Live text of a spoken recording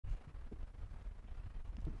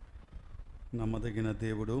నమ్మదగిన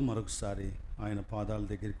దేవుడు మరొకసారి ఆయన పాదాల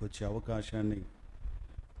దగ్గరికి వచ్చే అవకాశాన్ని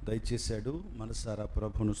దయచేశాడు. మనసారా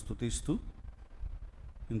ప్రభును స్తుతిస్తూ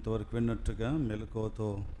ఇంతవరకు విన్నట్టుగా మెలకువతో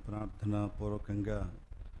ప్రార్థన పూర్వకంగా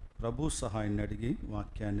ప్రభు సహాయాన్ని అడిగి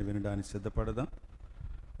వాక్యాన్ని వినడానికి సిద్ధపడదాం.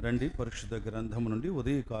 రండి, పరిశుద్ధ గ్రంథం నుండి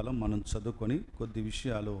ఉదయకాలం మనం చదువుకొని కొద్ది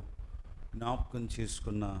విషయాలు జ్ఞాపకం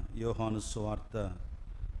చేసుకున్న యోహాను సువార్త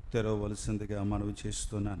తెరవవలసిందిగా మనవి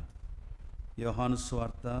చేస్తున్నాను. యోహాను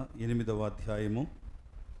సువార్త 8వ అధ్యాయము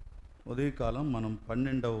ఉదయకాలం మనం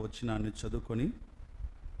 12వ వచనాన్ని చదువుకొని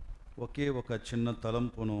ఒకే ఒక చిన్న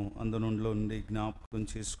తలంపును అందునుండి జ్ఞాపకం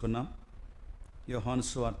చేసుకున్నాం. యోహాను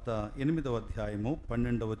సువార్త 8వ అధ్యాయము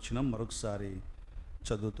 12వ వచనం మరొకసారి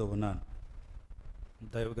చదువుతూ ఉన్నాను.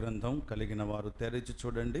 దైవ గ్రంథం కలిగిన వారు తెరిచి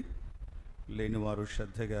చూడండి, లేని వారు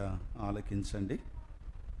శ్రద్ధగా ఆలకించండి.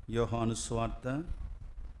 యోహాను సువార్త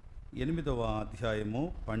 8వ అధ్యాయము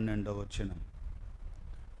 12వ వచనం.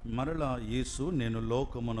 మరలా యేసు, నేను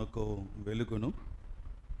లోకమునకు వెలుగును,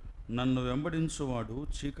 నన్ను వెంబడించువాడు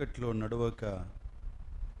చీకట్లో నడవక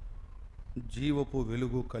జీవపు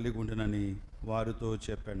వెలుగు కలిగి ఉండునని వారితో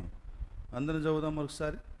చెప్పాను. అందరం చదువుదాం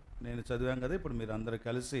ఒకసారి. నేను చదివాను కదా, ఇప్పుడు మీరు అందరూ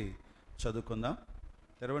కలిసి చదువుకుందాం.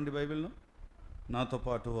 తెరవండి బైబిల్ను, నాతో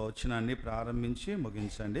పాటు వచనాన్ని ప్రారంభించి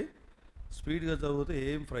ముగించండి. స్పీడ్గా చదివితే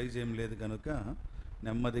ఏం ప్రైజ్ ఏం లేదు కనుక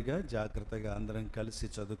నెమ్మదిగా జాగ్రత్తగా అందరం కలిసి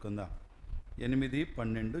చదువుకుందాం.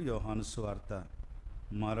 8:12 యోహాను సువార్త.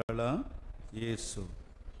 మరలా యేసు,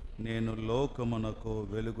 నేను లోకమునకు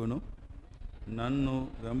వెలుగును, నన్ను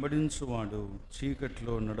వెంబడించువాడు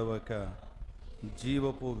చీకట్లో నడవక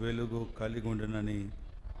జీవపు వెలుగు కలిగి ఉండునని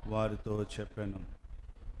వారితో చెప్పాను.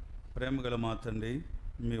 ప్రేమగల మా తండ్రి,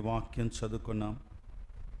 మీ వాక్యం చదువుకున్నాం.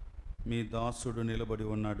 మీ దాసుడు నిలబడి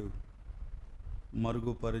ఉన్నాడు.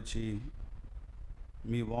 మరుగుపరిచి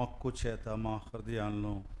మీ వాక్కు చేత మా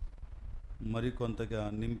హృదయాలను మరికొంతగా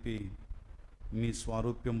నింపి మీ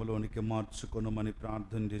స్వారూప్యములోనికి మార్చుకొనమని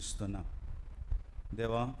ప్రార్థన చేస్తున్నా.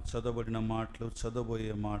 దేవా, చదవబడిన మాటలు,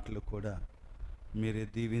 చదవబోయే మాటలు కూడా మీరే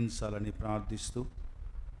దీవించాలని ప్రార్థిస్తూ,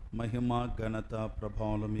 మహిమ ఘనత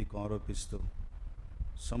ప్రభావాలు మీకు ఆరోపిస్తూ,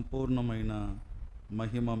 సంపూర్ణమైన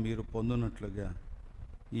మహిమ మీరు పొందినట్లుగా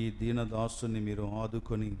ఈ దీనదాసుని మీరు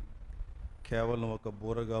ఆదుకొని కేవలం ఒక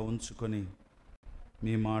బూరగా ఉంచుకొని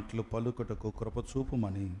మీ మాటలు పలుకుటకు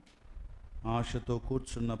కృపచూపుమని ఆశతో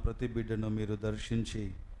కూర్చున్న ప్రతి బిడ్డను మీరు దర్శించి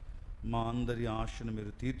మా అందరి ఆశను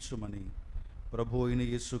మీరు తీర్చుమని ప్రభు అయిన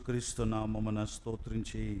యేసుక్రీస్తు నామమున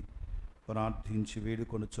స్తోత్రించి ప్రార్థించి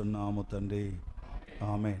వేడుకొనుచున్నాము తండ్రి,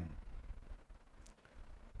 ఆమేన్.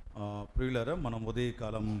 ప్రియులారా, మనం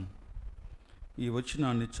ఉదయకాలం ఈ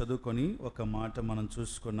వచనాన్ని చదువుకొని ఒక మాట మనం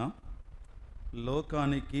చూసుకున్నాం.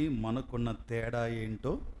 లోకానికి మనకున్న తేడా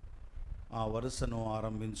ఏంటో ఆ వరుసను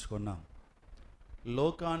ఆరంభించుకున్నాం.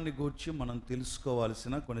 లోకాన్ని గూర్చి మనం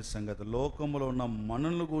తెలుసుకోవాల్సిన కొన్ని సంగతులు, లోకంలో ఉన్న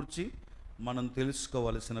మనల్ని గూర్చి మనం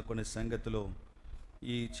తెలుసుకోవాల్సిన కొన్ని సంగతులు.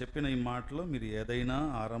 ఈ చెప్పిన ఈ మాటలో మీరు ఏదైనా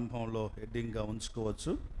ఆరంభంలో హెడ్డింగ్గా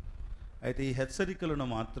ఉంచుకోవచ్చు. అయితే ఈ హెచ్చరికలను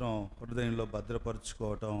మాత్రం హృదయంలో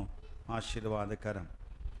భద్రపరుచుకోవటం ఆశీర్వాదకరం.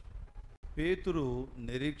 పేతురు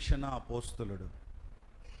నిరీక్షణ అపోస్తులుడు,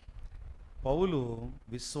 పౌలు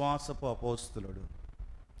విశ్వాసపు అపోస్తులుడు,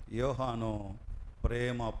 యోహాను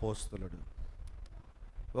ప్రేమ అపోస్తులుడు.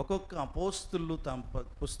 ఒక్కొక్క అపోస్తులు తమ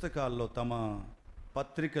పుస్తకాల్లో, తమ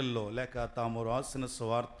పత్రికల్లో లేక తాము రాసిన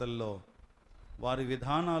సువార్తల్లో వారి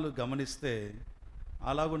విధానాలు గమనిస్తే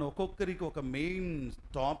అలాగున ఒక్కొక్కరికి ఒక మెయిన్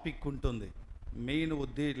టాపిక్ ఉంటుంది, మెయిన్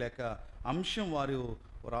లేక అంశం వారు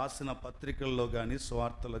రాసిన పత్రికల్లో కానీ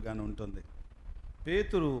సువార్తల్లో కానీ ఉంటుంది.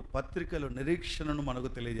 పేతురు పత్రికలు నిరీక్షణను మనకు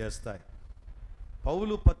తెలియజేస్తాయి.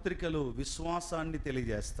 పౌలు పత్రికలు విశ్వాసాన్ని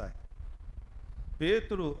తెలియజేస్తాయి.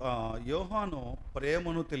 పేతురు యోహాను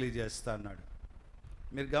ప్రేమను తెలియజేస్తాడు.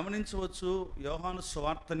 మీరు గమనించవచ్చు, యోహాను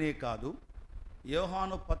సువార్తనే కాదు,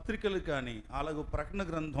 యోహాను పత్రికలు కానీ, అలాగే ప్రకటన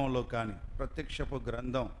గ్రంథంలో కానీ, ప్రత్యక్షపు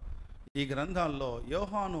గ్రంథం, ఈ గ్రంథాల్లో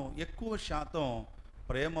యోహాను ఎక్కువ శాతం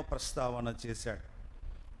ప్రేమ ప్రస్తావన చేశాడు.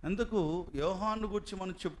 అందుకు యోహాను గురించి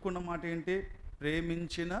మనం చెప్పుకున్న మాట ఏంటి?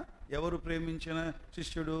 ఎవరు ప్రేమించిన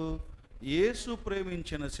శిష్యుడు? యేసు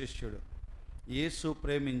ప్రేమించిన శిష్యుడు. యేసు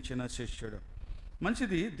ప్రేమించిన శిష్యుడు.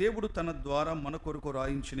 మంచిది. దేవుడు తన ద్వారా మన కొరకు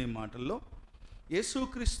రాయించిన మాటల్లో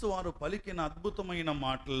యేసుక్రీస్తు వారు పలికిన అద్భుతమైన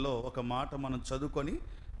మాటల్లో ఒక మాట మనం చదువుకొని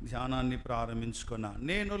ధ్యానాన్ని ప్రారంభించుకున్నా.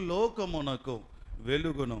 నేను లోకమునకు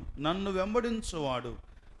వెలుగును, నన్ను వెంబడించువాడు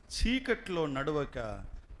చీకట్లో నడవక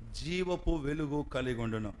జీవపు వెలుగు కలిగి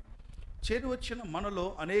ఉండును. చేరి వచ్చిన మనలో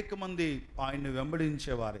అనేక మంది ఆయన్ని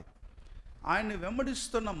వెంబడించేవారే. ఆయన్ని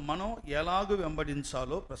వెంబడిస్తున్న మనం ఎలాగూ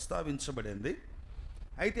వెంబడించాలో ప్రస్తావించబడింది.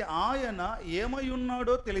 అయితే ఆయన ఏమై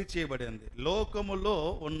ఉన్నాడో తెలియచేయబడింది. లోకములో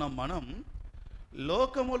ఉన్న మనం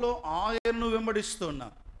లోకములో ఆయనను వెంబడిస్తున్నా,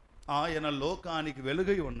 ఆయన లోకానికి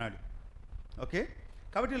వెలుగై ఉన్నాడు. ఓకే,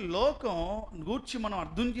 కాబట్టి లోకం గూర్చి మనం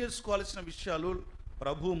అర్థం చేసుకోవాల్సిన విషయాలు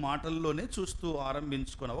ప్రభు మాటల్లోనే చూస్తూ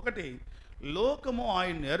ఆరంభించుకున్నాం. ఒకటి, లోకము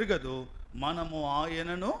ఆయన ఎరగదు, మనము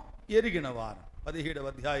ఆయనను ఎరిగిన వారు. 17వ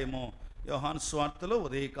అధ్యాయము యోహాను సువార్తలో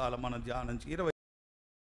ఉదయకాలం మనం ధ్యానించి 20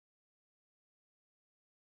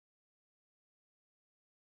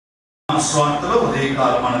 స్వార్థలో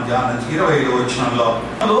ఉదయకాలం మనం ధ్యానించి 25వ వచనంలో,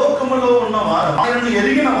 లోకములో ఉన్నవారు ఆయనను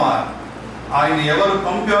ఎరిగిన వారు, ఆయన ఎవరు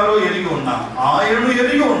పంపారో ఎరిగి ఉన్నా, ఆయనను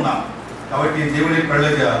ఎరిగి ఉన్నా. కాబట్టి దేవుని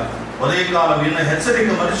ప్రజగా ఉదయకాలం విన్న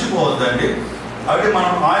హెచ్చరిక మర్చిపోవద్దండి. కాబట్టి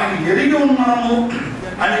మనం ఆయన ఎరిగి ఉన్నాము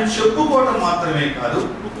అని చెప్పుకోవటం మాత్రమే కాదు,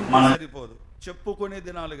 మన సరిపోదు. చెప్పుకునే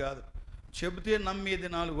దినాలు కాదు, చెబితే నమ్మే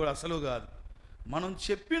దినాలు కూడా అసలు కాదు. మనం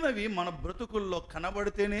చెప్పినవి మన బ్రతుకుల్లో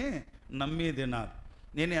కనబడితేనే నమ్మే దినాలు.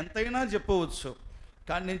 నేను ఎంతైనా చెప్పవచ్చు,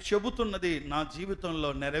 కానీ నేను చెబుతున్నది నా జీవితంలో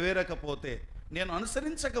నెరవేరకపోతే, నేను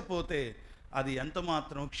అనుసరించకపోతే అది ఎంత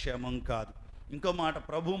మాత్రం క్షేమం కాదు. ఇంకో మాట,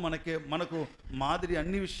 ప్రభు మనకు మాదిరి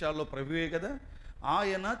అన్ని విషయాల్లో ప్రభువే కదా.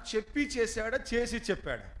 ఆయన చెప్పి చేశాడా, చేసి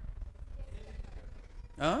చెప్పాడా?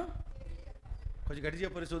 కొంచెం గట్టి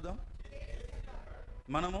చెప్పరు చూద్దాం.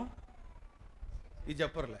 మనము ఇది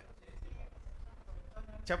చెప్పరులే,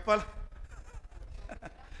 చెప్పాలి.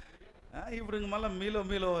 ఇప్పుడు మళ్ళీ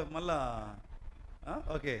మీలో మళ్ళా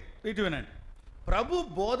ఓకే, ఇటు వినండి. ప్రభు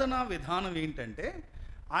బోధనా విధానం ఏంటంటే,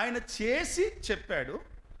 ఆయన చేసి చెప్పాడు.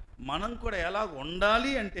 మనం కూడా ఎలా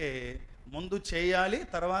ఉండాలి అంటే, ముందు చేయాలి,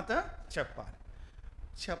 తర్వాత చెప్పాలి.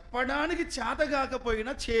 చెప్పడానికి చేత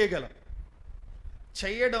కాకపోయినా చేయగలం.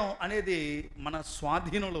 చేయడం అనేది మన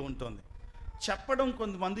స్వాధీనంలో ఉంటుంది. చెప్పడం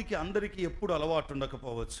కొంతమందికి, అందరికీ ఎప్పుడు అలవాటు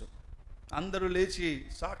ఉండకపోవచ్చు. అందరూ లేచి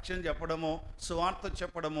సాక్ష్యం చెప్పడమో, సువార్త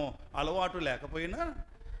చెప్పడమో అలవాటు లేకపోయినా,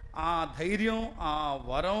 ఆ ధైర్యం, ఆ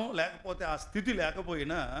వరం లేకపోతే, ఆ స్థితి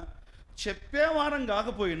లేకపోయినా, చెప్పేవారం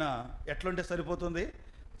కాకపోయినా ఎట్లుంటే సరిపోతుంది?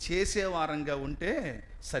 చేసేవారంగా ఉంటే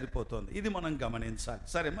సరిపోతుంది. ఇది మనం గమనించాలి.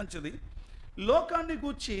 సరే, మంచిది. లోకాన్ని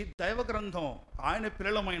గూర్చి దైవ గ్రంథం, ఆయన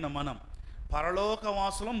పిల్లలమైన మనం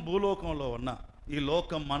పరలోకవాసులం, భూలోకంలో ఉన్న ఈ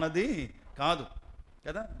లోకం మనది కాదు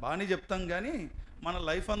కదా. బాగానే చెప్తాం, కానీ మన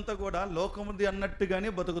లైఫ్ అంతా కూడా లోకముది అన్నట్టుగానే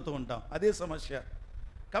బతుకుతూ ఉంటాం. అదే సమస్య.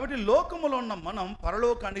 కాబట్టి లోకములో ఉన్న మనం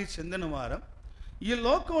పరలోకానికి చెందిన వారం. ఈ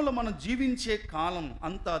లోకంలో మనం జీవించే కాలం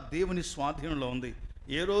అంతా దేవుని స్వాధీనంలో ఉంది.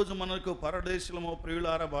 ఏ రోజు మనకు పరదేశులమో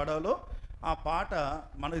ప్రియులార పాడాలో ఆ పాట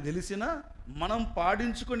మనకు తెలిసినా, మనం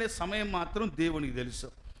పాడించుకునే సమయం మాత్రం దేవునికి తెలుసు,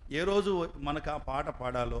 ఏ రోజు మనకు ఆ పాట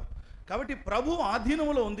పాడాలో. కాబట్టి ప్రభు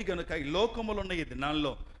ఆధీనంలో ఉంది కనుక ఈ లోకములో ఉన్న ఈ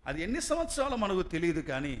దినాల్లో, అది ఎన్ని సంవత్సరాలు మనకు తెలియదు,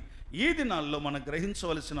 కానీ ఈ దినాల్లో మనం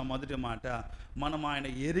గ్రహించవలసిన మొదటి మాట, మనం ఆయన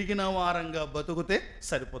ఎరిగిన వారంగా బతుకుతే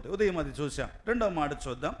సరిపోతుంది. ఉదయం అది చూసాం. రెండవ మాట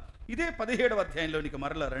చూద్దాం. ఇదే 17వ అధ్యాయంలోనికి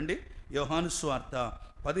మరలా రండి. యోహాను సువార్త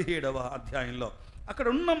 17వ అధ్యాయంలో అక్కడ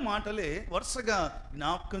ఉన్న మాటలే వరుసగా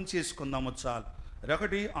జ్ఞాపకం చేసుకుందాము చాలు.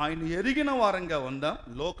 ఒకటి, ఆయన ఎరిగిన వారంగా ఉందాం,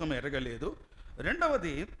 లోకం ఎరగలేదు.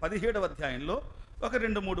 రెండవది 17వ అధ్యాయంలో ఒక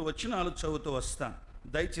 2-3 వచనాలు చదువుతూ వస్తాను.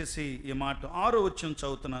 దయచేసి ఈ మాట 6వ వచనం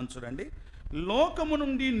చదువుతున్నాను చూడండి. లోకము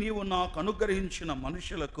నుండి నీవు నాకు అనుగ్రహించిన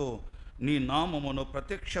మనుషులకు నీ నామమును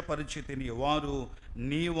ప్రత్యక్షపరిచితిని, వారు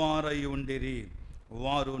నీవారై ఉండిరి,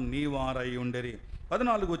 వారు నీవారై ఉండిరి.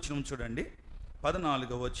 14వ వచనం చూడండి.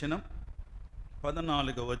 14వ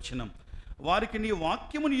వచనం, వారికి నీ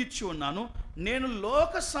వాక్యముని ఇచ్చి ఉన్నాను, నేను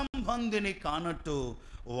లోక సంబంధిని కానట్టు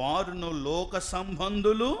వారును లోక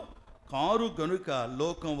సంబంధులు కారు గనుక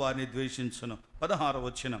లోకం వారిని ద్వేషించును. 16వ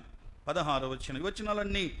వచనం. ఈ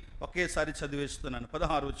వచనాలన్నీ ఒకేసారి చదివేస్తున్నాను.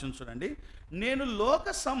 16వ వచనం చూడండి. నేను లోక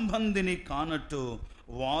సంబంధిని కానట్టు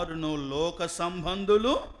వారును లోక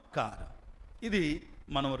సంబంధులు కారు. ఇది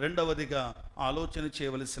మనం రెండవదిగా ఆలోచన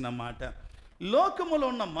చేయవలసిన మాట. లోకములో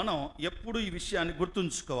ఉన్న మనం ఎప్పుడు ఈ విషయాన్ని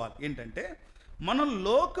గుర్తుంచుకోవాలి. ఏంటంటే, మనం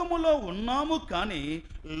లోకములో ఉన్నాము, కానీ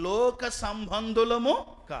లోక సంబంధులము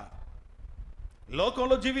కాదు.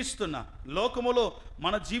 లోకంలో జీవిస్తున్నాం, లోకములో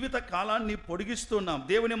మన జీవిత కాలాన్ని పొడిగిస్తున్నాం.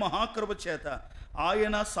 దేవుని మహాకృప చేత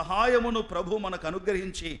ఆయన సహాయమును ప్రభు మనకు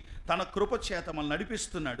అనుగ్రహించి తన కృప చేత మనల్ని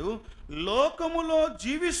నడిపిస్తున్నాడు. లోకములో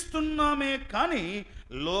జీవిస్తున్నామే, కానీ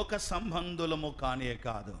లోక సంబంధులము కానే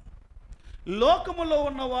కాదు. లోకములో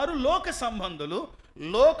ఉన్నవారు లోక సంబంధులు,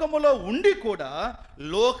 లోకములో ఉండి కూడా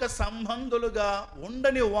లోక సంబంధులుగా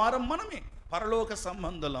ఉండని వారం మనమే, పరలోక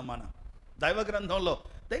సంబంధులం మనం. దైవ గ్రంథంలో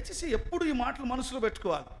దయచేసి ఎప్పుడు ఈ మాటలు మనసులో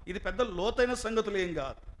పెట్టుకోవాలి. ఇది పెద్ద లోతైన సంగతులు ఏం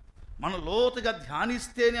కాదు, మనం లోతుగా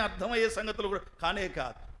ధ్యానిస్తేనే అర్థమయ్యే సంగతులు కూడా కానే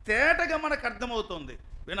కాదు. తేటగా మనకు అర్థమవుతుంది.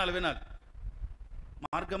 వినాలి.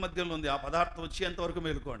 మార్గ మధ్యంలో ఉంది, ఆ పదార్థం వచ్చేంతవరకు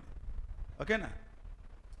మేలుకోండి. ఓకేనా?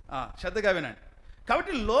 శ్రద్ధగా వినండి.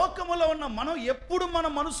 కాబట్టి లోకములో ఉన్న మనం ఎప్పుడు మన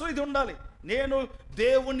మనసు ఇది ఉండాలి, నేను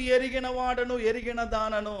దేవుని ఎరిగిన వాడను, ఎరిగిన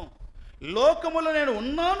దానను. లోకములో నేను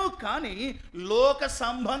ఉన్నాను కానీ లోక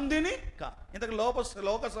సంబంధిని ఇంతకు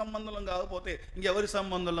లోక సంబంధం కాకపోతే ఇంకెవరి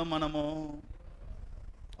సంబంధంలో మనము?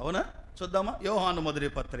 అవునా? చూద్దామా? యోహాను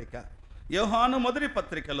మొదటి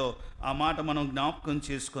పత్రికలో ఆ మాట మనం జ్ఞాపకం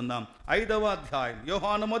చేసుకుందాం. 5వ అధ్యాయం,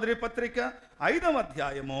 యోహాను మొదటి పత్రిక 5వ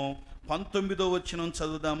అధ్యాయము 19వ వచనం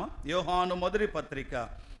చదువుదామా? యోహాను మొదటి పత్రిక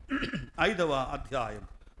 5వ అధ్యాయం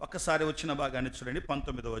ఒక్కసారి వచ్చిన భాగాన్ని చూడండి.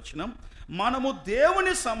 19వ వచనం, మనము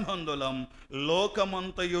దేవుని సంబంధులం,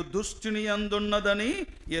 లోకమంతయు దుష్టుని యందున్నదని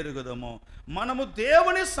ఎరుగుదము. మనము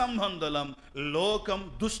దేవుని సంబంధులం, లోకం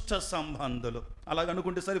దుష్ట సంబంధులు.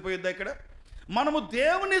 అలాగనుకుంటే సరిపోయిద్దా? ఇక్కడ మనము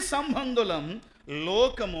దేవుని సంబంధులం,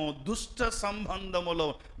 లోకము దుష్ట సంబంధములో.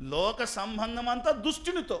 లోక సంబంధం అంతా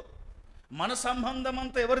దుష్టునితో, మన సంబంధం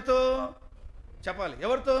అంతా ఎవరితో చెప్పాలి?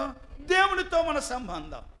 ఎవరితో? దేవునితో మన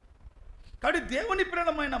సంబంధం. కాబట్టి దేవుని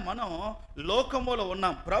ప్రేరమైన మనం లోకములో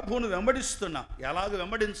ఉన్నాం, ప్రభువును వెంబడిస్తున్నాం. ఎలాగ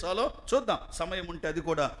వెంబడించాలో చూద్దాం, సమయం ఉంటే అది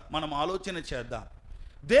కూడా మనం ఆలోచన చేద్దాం.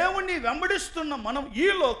 దేవుణ్ణి వెంబడిస్తున్న మనం ఈ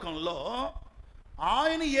లోకంలో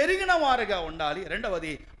ఆయన ఎరిగిన వారుగా ఉండాలి.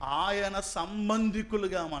 రెండవది, ఆయన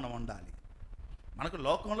సంబంధికులుగా మనం ఉండాలి. మనకు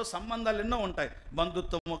లోకంలో సంబంధాలు ఎన్నో ఉంటాయి.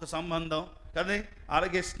 బంధుత్వం ఒక సంబంధం కదా,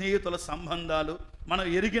 అలాగే స్నేహితుల సంబంధాలు, మనం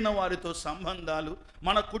ఎరిగిన వారితో సంబంధాలు,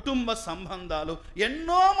 మన కుటుంబ సంబంధాలు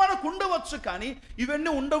ఎన్నో మనకు ఉండవచ్చు. కానీ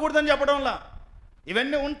ఇవన్నీ ఉండకూడదని చెప్పడంలా,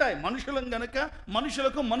 ఇవన్నీ ఉంటాయి. మనుషులం గనక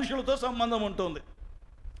మనుషులకు మనుషులతో సంబంధం ఉంటుంది.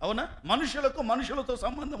 అవునా? మనుషులకు మనుషులతో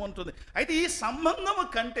సంబంధం ఉంటుంది. అయితే ఈ సంబంధము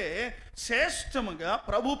కంటే శ్రేష్టముగా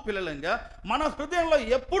ప్రభు పిల్లలంగా మన హృదయంలో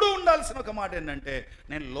ఎప్పుడూ ఉండాల్సిన ఒక మాట ఏంటంటే,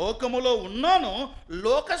 నేను లోకములో ఉన్నాను,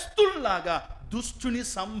 లోకస్తుల్లాగా దుష్టుని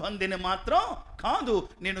సంబంధిని మాత్రం కాదు,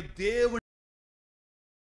 నేను దేవుని.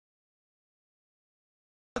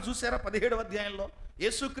 చూసారా 17వ అధ్యాయంలో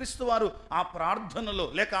యేసుక్రీస్తు వారు ఆ ప్రార్థనలో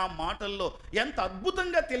లేక ఆ మాటల్లో ఎంత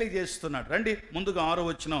అద్భుతంగా తెలియజేస్తున్నాడు. రండి ముందుగా 6వ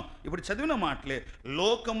వచనం, ఇప్పుడు చదివిన మాటలే,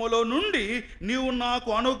 లోకములో నుండి నీవు నాకు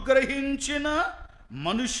అనుగ్రహించిన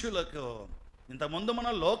మనుషులకు. ఇంతకుముందు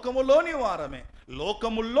మనం లోకములోని వారమే,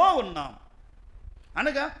 లోకముల్లో ఉన్నాం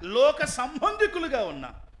అనగా లోక సంబంధికులుగా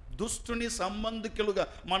ఉన్నాం. దుష్టుని సంబంధికులుగా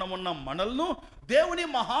మనమున్న మనల్ని దేవుని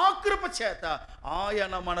మహాకృప చేత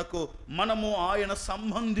మనము ఆయన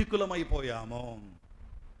సంబంధికులమైపోయాము.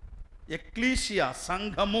 ఎక్లీషియా,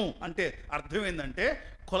 సంఘము అంటే అర్థం ఏంటంటే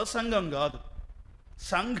కుల సంఘం కాదు.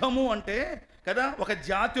 సంఘము అంటే కదా ఒక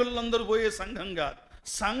జాతులందరూ పోయే సంఘం కాదు.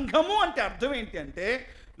 సంఘము అంటే అర్థం ఏంటి అంటే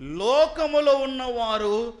లోకములో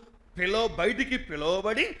ఉన్నవారు బయటికి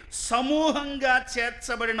పిలువబడి సమూహంగా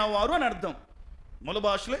చేర్చబడిన వారు అని అర్థం. మూల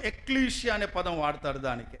భాషలో ఎక్లీషియా అనే పదం వాడతారు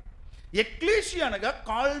దానికి. ఎక్లీషియా అనగా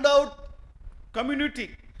కాల్డ్ అవుట్ కమ్యూనిటీ,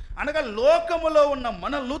 అనగా లోకములో ఉన్న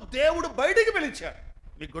మనల్ని దేవుడు బయటికి పిలిచాడు.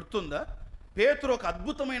 మీకు గుర్తుందా? పేతురు ఒక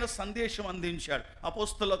అద్భుతమైన సందేశం అందించాడు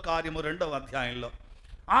అపోస్తల కార్యము 2వ అధ్యాయంలో.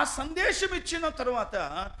 ఆ సందేశం ఇచ్చిన తర్వాత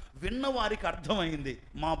విన్న వారికి అర్థమైంది,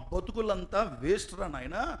 మా బతుకులంతా వేస్ట్ రా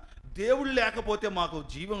నాయనా, దేవుడు లేకపోతే మాకు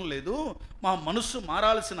జీవం లేదు, మా మనస్సు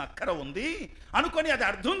మారాల్సిన అక్కర ఉంది అనుకొని అది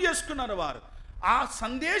అర్థం చేసుకున్నారు వారు. ఆ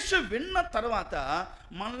సందేశం విన్న తర్వాత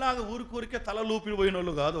మనలాగా ఊరికే తలలూపి పోయిన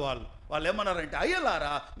వాళ్ళు కాదు. వాళ్ళు ఏమన్నారంటే,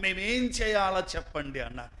 అయ్యలారా మేమేం చేయాలో చెప్పండి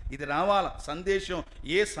అన్న. ఇది రావాలా సందేశం.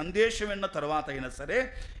 ఏ సందేశం విన్న తర్వాత అయినా సరే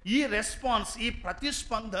ఈ రెస్పాన్స్, ఈ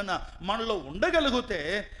ప్రతిస్పందన మనలో ఉండగలిగితే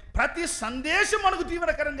ప్రతి సందేశం మనకు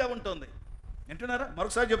తీవ్రకరంగా ఉంటుంది. వింటున్నారా?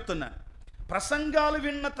 మరొకసారి చెప్తున్నా, ప్రసంగాలు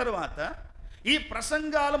విన్న తర్వాత ఈ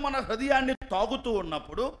ప్రసంగాలు మన హృదయాన్ని తాగుతూ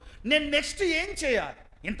ఉన్నప్పుడు నేను నెక్స్ట్ ఏం చేయాలి?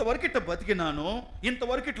 ఇంతవరకు ఇట్లా బతికినాను,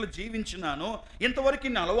 ఇంతవరకు ఇట్లా జీవించినాను, ఇంతవరకు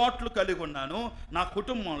ఇన్ని అలవాట్లు కలిగి ఉన్నాను, నా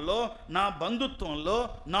కుటుంబంలో, నా బంధుత్వంలో,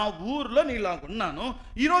 నా ఊర్లో నీలాగున్నాను,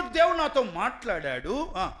 ఈరోజు దేవుడు నాతో మాట్లాడాడు,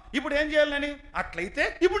 ఇప్పుడు ఏం చేయాలని? అట్లయితే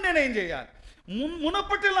ఇప్పుడు నేనేం చేయాలి?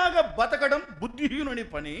 మునపటిలాగా బతకడం బుద్ధిహీనుని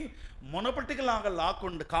పని, మునపటిలాగా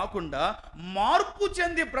కాకుండా మార్పు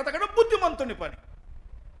చెంది బ్రతకడం బుద్ధిమంతుని పని.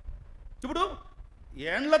 ఇప్పుడు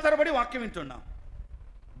ఏండ్ల తరబడి వాక్యం వింటున్నాం.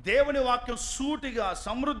 దేవుని వాక్యం సూటిగా,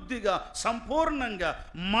 సమృద్ధిగా, సంపూర్ణంగా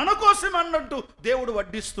మన కోసం అన్నట్టు దేవుడు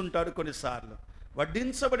వడ్డిస్తుంటాడు. కొన్నిసార్లు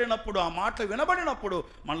వడ్డించబడినప్పుడు, ఆ మాటలు వినబడినప్పుడు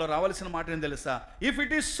మనలో రావాల్సిన మాట ఏం తెలుసా? If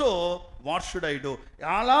it is so what should I do?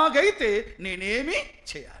 అలాగైతే నేనేమి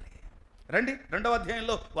చేయాలి? రండి 2వ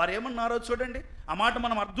అధ్యాయంలో వారు ఏమన్నారో చూడండి. ఆ మాట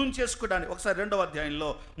మనం అర్థం చేసుకోవడానికి ఒకసారి 2వ అధ్యాయంలో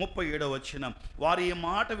 37వ వచనం, వారు ఈ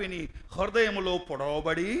మాట విని హృదయములో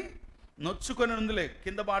పొడవబడి, నొచ్చుకొని ఉందిలే,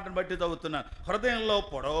 కింద మాటను బట్టి చదువుతున్నా, హృదయంలో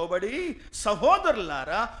పొడవబడి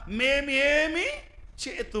సహోదరులారా మేమేమి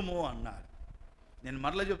చేతుము అన్నారు. నేను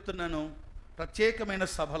మరలా చెప్తున్నాను, ప్రత్యేకమైన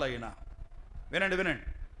సభలైనా వినండి,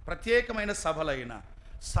 ప్రత్యేకమైన సభలైనా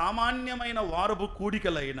సామాన్యమైన వారపు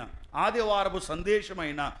కూడికలైన ఆదివారపు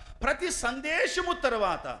సందేశమైన ప్రతి సందేశము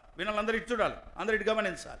తర్వాత వినాలందరూ ఇటు చూడాలి, అందరిటి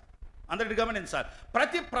గమనించాలి.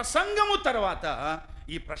 ప్రతి ప్రసంగము తర్వాత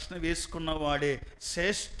ఈ ప్రశ్న వేసుకున్నవాడే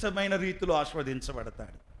శ్రేష్టమైన రీతిలో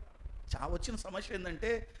ఆస్వాదించబడతాడు. వచ్చిన సమస్య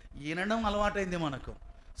ఏంటంటే వినడం అలవాటైంది, మనకు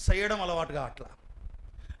చేయడం అలవాటుగా అట్లా.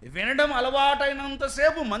 వినడం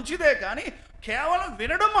అలవాటైనంతసేపు మంచిదే, కానీ కేవలం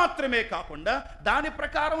వినడం మాత్రమే కాకుండా దాని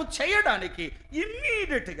ప్రకారం చేయడానికి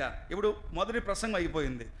ఇమ్మీడియట్గా. ఇప్పుడు మొదటి ప్రసంగం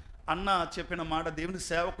అయిపోయింది, అన్న చెప్పిన మాట దేవుని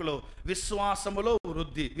సేవకులు విశ్వాసములో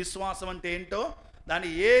వృద్ధి. విశ్వాసం అంటే ఏంటో, దాని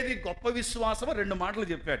ఏది గొప్ప విశ్వాసమో 2 మాటలు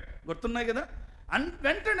చెప్పాడు, గుర్తున్నాయి కదా.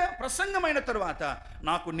 వెంటనే ప్రసంగమైన తర్వాత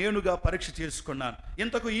నాకు నేనుగా పరీక్ష చేసుకున్నాను,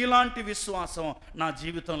 ఇంతకు ఇలాంటి విశ్వాసం నా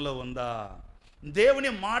జీవితంలో ఉందా? దేవుని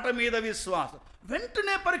మాట మీద విశ్వాసం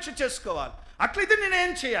వెంటనే పరీక్ష చేసుకోవాలి. అట్లయితే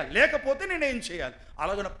నేనేం చేయాలి, లేకపోతే నేనేం చేయాలి.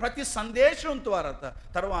 అలాగన ప్రతి సందేశం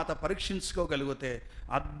తర్వాత పరీక్షించుకోగలిగితే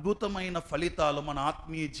అద్భుతమైన ఫలితాలు మన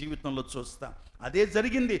ఆత్మీయ జీవితంలో చూస్తాం. అదే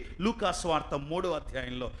జరిగింది లూకా సువార్త 3వ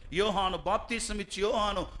అధ్యాయంలో. యోహాను బాప్తీసం ఇచ్చి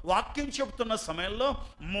యోహాను వాక్యం చెబుతున్న సమయంలో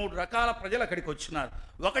 3 రకాల ప్రజలు అక్కడికి వచ్చినారు.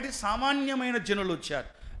 ఒకటి సామాన్యమైన జనులు వచ్చారు,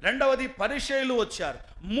 రెండవది పరిసయ్యులు వచ్చారు,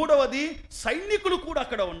 మూడవది సైనికులు కూడా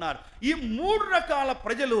అక్కడ ఉన్నారు. ఈ 3 రకాల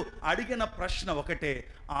ప్రజలు అడిగిన ప్రశ్న ఒకటే,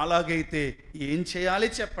 అలాగైతే ఏం చేయాలి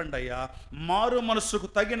చెప్పండి అయ్యా, మారు మనసుకు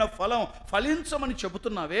తగిన ఫలం ఫలించమని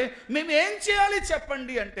చెబుతున్నావే, మేము ఏం చేయాలి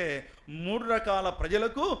చెప్పండి అంటే 3 రకాల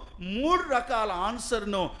ప్రజలకు 3 రకాల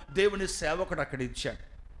ఆన్సర్ను దేవుని సేవకుడు అక్కడ ఇచ్చాడు.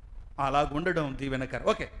 అలాగుండడం దీవెనకరం.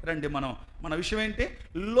 ఓకే రండి, మన విషయం ఏంటి,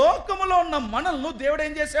 లోకములో ఉన్న మనల్ని దేవుడు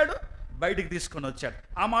ఏం చేశాడు, బయటికి తీసుకొని వచ్చాడు.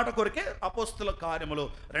 ఆ మాట కొరకే అపోస్తుల కార్యములు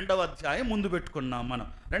 2వ అధ్యాయం ముందు పెట్టుకున్నాం మనం.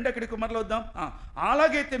 ఎక్కడికి మరలొద్దాం.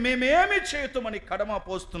 అలాగైతే మేమేమి చేయుతామని కడమ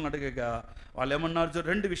అపోస్తులను అడగగా వాళ్ళు ఏమన్నారు?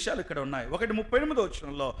 2 విషయాలు ఇక్కడ ఉన్నాయి. ఒకటి 38వ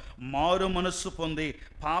వచనంలో, మారు మనస్సు పొంది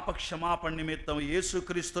పాప క్షమాపణ నిమిత్తం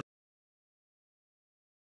యేసుక్రీస్తు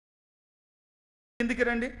ఎందుకు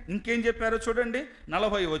రండి. ఇంకేం చెప్పారో చూడండి,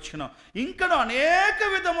 40వ వచనం, ఇంకను అనేక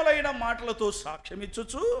విధములైన మాటలతో సాక్ష్యం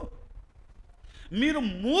ఇచ్చుచు మీరు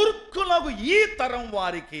మూర్ఖులకు ఈ తరం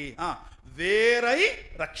వారికి వేరై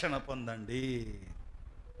రక్షణ పొందండి.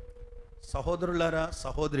 సహోదరులారా,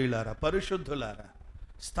 సహోదరులారా, పరిశుద్ధులారా,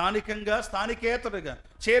 స్థానికంగా స్థానికేతరుగా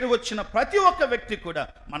చేరి వచ్చిన ప్రతి ఒక్క వ్యక్తి కూడా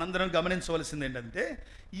మనందరం గమనించవలసింది ఏంటంటే,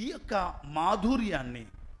 ఈ యొక్క మాధుర్యాన్ని,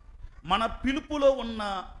 మన పిలుపులో ఉన్న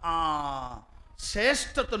ఆ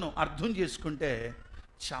శ్రేష్టతను అర్థం చేసుకుంటే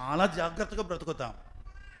చాలా జాగ్రత్తగా బ్రతుకుతాం.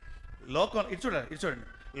 ఇటు చూడండి,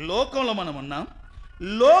 లోకంలో మనం ఉన్నాం,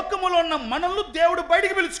 లోకములో ఉన్న మనల్ని దేవుడు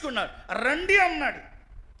బయటికి పిలుచుకున్నాడు, రండి అన్నాడు.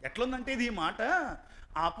 ఎట్లుందంటే ఇది ఈ మాట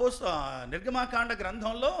నిర్గమాకాండ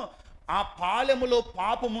గ్రంథంలో, ఆ పాలెములో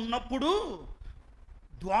పాపం ఉన్నప్పుడు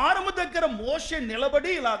ద్వారము దగ్గర మోషే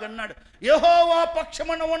నిలబడి ఇలాగన్నాడు, యెహోవా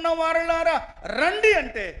పక్షమున ఉన్న వారులారా రండి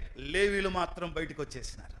అంటే లేవీలు మాత్రం బయటికి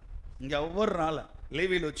వచ్చేసినారు, ఇంకెవ్వరు రాలా,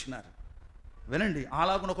 లేవీలు వచ్చినారు. వినండి,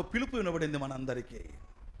 అలాగున ఒక పిలుపు వినబడింది మనందరికీ.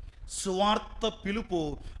 సువార్త పిలుపు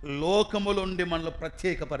లోకములుండి మనల్ని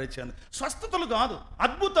ప్రత్యేకపరిచింది. స్వస్థతలు కాదు,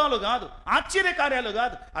 అద్భుతాలు కాదు, ఆశ్చర్యకార్యాలు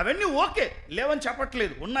కాదు, అవన్నీ ఓకే, లేవని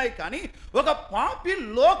చెప్పట్లేదు, ఉన్నాయి. కానీ ఒక పాపి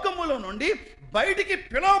లోకముల నుండి బయటికి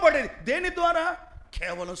పిలువబడేది దేని ద్వారా?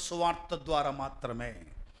 కేవలం సువార్త ద్వారా మాత్రమే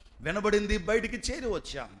వినబడింది, బయటికి చేరి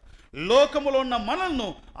వచ్చాం. లోకములో ఉన్న మనల్ని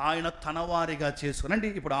ఆయన తనవారిగా చేసుకునండి.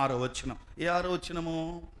 ఇప్పుడు 6వ వచనం. ఏ 6వ వచనము?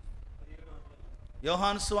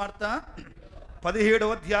 యోహాను సువార్త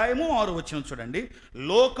 17వ అధ్యాయము 6వ వచనం చూడండి.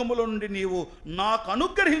 లోకములో నుండి నీవు నాకు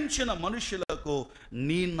అనుగ్రహించిన మనుషులకు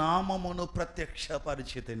నీ నామమును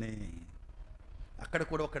ప్రత్యక్షపరిచితిని. అక్కడ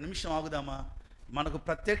కూడా ఒక నిమిషం ఆగుదామా? మనకు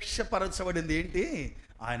ప్రత్యక్షపరచబడింది ఏంటి?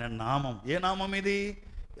 ఆయన నామం. ఏ నామం ఇది?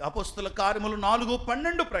 అపోస్తుల కార్యములు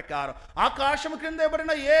 4:12 ప్రకారం ఆకాశము క్రింద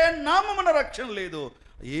ఇవ్వబడిన ఏ నామమున రక్షణ లేదు,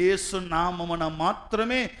 యేసు నామమున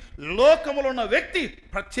మాత్రమే లోకములో ఉన్న వ్యక్తి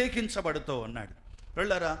ప్రత్యేకించబడుతూ ఉన్నాడు.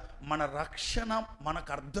 వెళ్ళారా, మన రక్షణ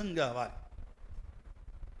మనకు అర్థం కావాలి.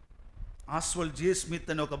 ఆస్వాల్డ్ జే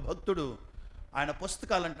స్మిత్ అనే ఒక భక్తుడు, ఆయన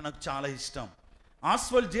పుస్తకాలంటే నాకు చాలా ఇష్టం.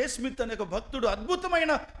 ఆస్వాల్డ్ జే స్మిత్ అనే ఒక భక్తుడు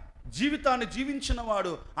అద్భుతమైన జీవితాన్ని జీవించిన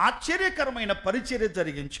వాడు, ఆశ్చర్యకరమైన పరిచర్య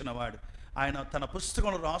జరిగించిన వాడు. ఆయన తన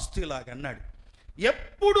పుస్తకంలో రాస్తూ ఇలాగన్నాడు,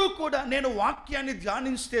 ఎప్పుడూ కూడా నేను వాక్యాన్ని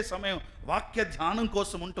ధ్యానించే సమయం వాక్య ధ్యానం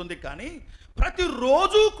కోసం ఉంటుంది, కానీ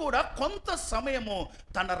ప్రతిరోజు కూడా కొంత సమయము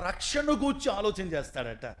తన రక్షణ గూర్చి ఆలోచన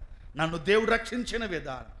చేస్తాడట. నన్ను దేవుడు రక్షించిన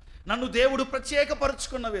విధానం, నన్ను దేవుడు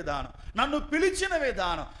ప్రత్యేకపరుచుకున్న విధానం, నన్ను పిలిచిన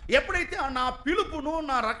విధానం, ఎప్పుడైతే నా పిలుపును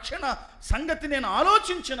నా రక్షణ సంగతి నేను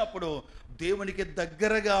ఆలోచించినప్పుడు దేవునికి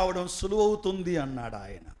దగ్గరగా అవడం సులువవుతుంది అన్నాడు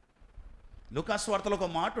ఆయన. లూకాసు వార్తలో ఒక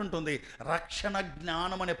మాట ఉంటుంది, రక్షణ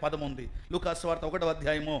జ్ఞానం అనే పదం ఉంది. లూకాసు వార్త 1వ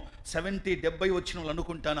అధ్యాయము 70 వచనాలు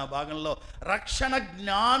అనుకుంటాను ఆ భాగంలో. రక్షణ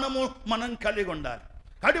జ్ఞానము మనం కలిగి ఉండాలి.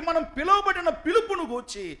 కాబట్టి మనం పిలువబడిన పిలుపును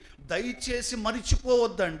గూర్చి దయచేసి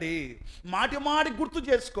మరిచిపోవద్దండి. మాటి మాటికి గుర్తు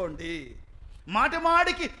చేసుకోండి, మాటి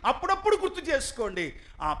మాటికి అప్పుడప్పుడు గుర్తు చేసుకోండి.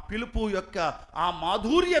 ఆ పిలుపు యొక్క ఆ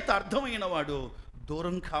మాధుర్యత అర్థమైన వాడు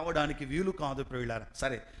దూరం కావడానికి వీలు కాదు ప్రియులారా.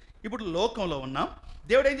 సరే, ఇప్పుడు లోకంలో ఉన్నాం.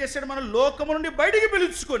 దేవుడు ఏం చేశాడు? మనం లోకము నుండి బయటికి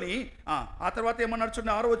పిలుచుకొని ఆ తర్వాత ఏమన్నాడు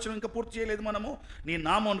చూడండి, 6వ వచనం ఇంకా పూర్తి చేయలేదు మనము. నీ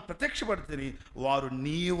నామమును ప్రత్యక్షపడితిని, వారు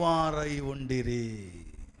నీవారై ఉండిరి.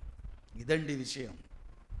 ఇదండి విషయం.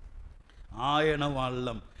 ఆయన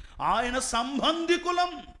వాళ్ళం, ఆయన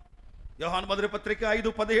సంబంధికులం. యోహాను మొదటి పత్రిక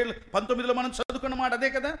 5:17-19 మనం చదువుకున్న మాట అదే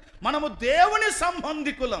కదా. మనము దేవుని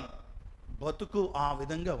సంబంధికులం. బతుకు ఆ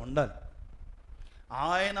విధంగా ఉండాలి.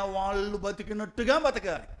 ఆయన వాళ్ళు బతికినట్టుగా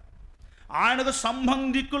బతకాలి. ఆయనకు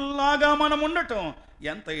సంబంధికుల్లాగా మనం ఉండటం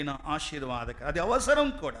ఎంతైనా ఆశీర్వాదకరం, అది అవసరం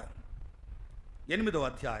కూడా. 8వ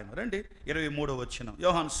అధ్యాయం రండి, 23వ వచనం.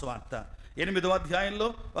 యోహాను సువార్త 8వ అధ్యాయంలో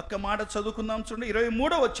ఒక్క మాట చదువుకుందాం చూడండి.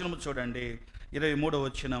 23వ వచనం చూడండి. 23వ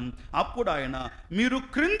వచనం, అప్పుడు ఆయన, మీరు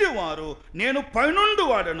క్రింది వారు, నేను పైనుండి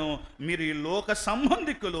వాడను. మీరు ఈ లోక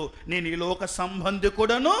సంబంధికులు, నేను ఈ లోక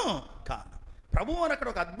సంబంధికుడను కాను. ప్రభువారు అక్కడ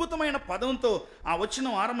ఒక అద్భుతమైన పదంతో ఆ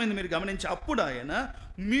వచనం ఆరంభమైంది, మీరు గమనించి. అప్పుడు ఆయన,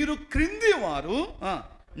 మీరు క్రింది వారు,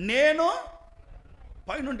 నేను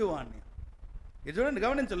పైనుండి వాడిని. ఇది చూడండి,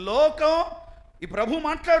 గమనించ. లోకం, ఈ ప్రభు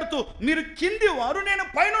మాట్లాడుతూ, మీరు కింది వారు, నేను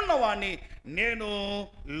పైనున్న వాడిని, నేను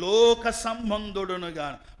లోక సంబంధుడునుగా.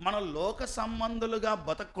 మనం లోక సంబంధులుగా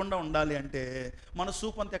బతకకుండా ఉండాలి అంటే మన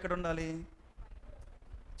సూపంత ఎక్కడ ఉండాలి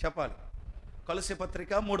చెప్పాలి. కొలస్సీ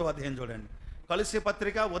పత్రిక 3వ అధ్యాయం చూడండి. కొలస్సీ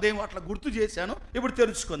పత్రిక ఉదయం అట్లా గుర్తు చేశాను, ఇప్పుడు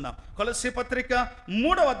తెలుసుకుందాం. కొలస్సీ పత్రిక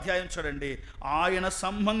 3వ అధ్యాయం చూడండి. ఆయన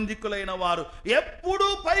సంబంధికులైన వారు ఎప్పుడూ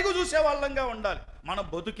పైకి చూసే వాళ్ళంగా ఉండాలి. మన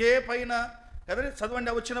బతుకే పైన కదా.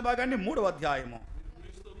 చదవండి వచ్చిన భాగాన్ని, 3వ అధ్యాయము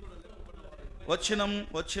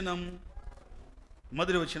వచనం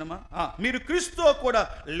మొదటి వచనమా. మీరు క్రీస్తుతో కూడా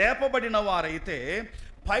లేపబడిన వారైతే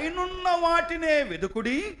పైనున్న వాటినే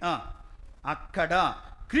వెదుకుడి, అక్కడ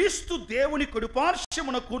క్రీస్తు దేవుని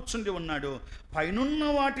కుడిపార్శ్వమున కూర్చుండి ఉన్నాడు. పైనున్న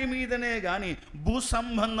వాటి మీదనే గాని భూ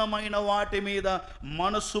సంబంధమైన వాటి మీద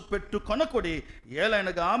మనసు పెట్టుకొనకుడి.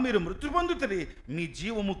 ఏలైనగా మీరు మృతి పొందుతరి, మీ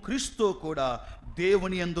జీవము క్రీస్తు కూడా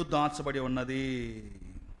దేవుని యందు దాచబడి ఉన్నది.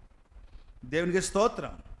 దేవునికి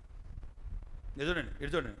స్తోత్రం. చూడండి,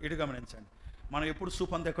 ఇటు గమనించండి. మనం ఎప్పుడు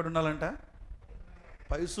సూప్ అంతా ఎక్కడ ఉండాలంట?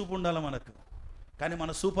 పై సూపు ఉండాలి మనకు. కానీ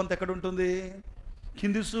మన సూప్ అంతా ఎక్కడ ఉంటుంది?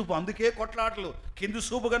 కింది సూపు. అందుకే కొట్లాటలు. కింది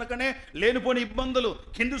సూపు కనుకనే లేనిపోని ఇబ్బందులు.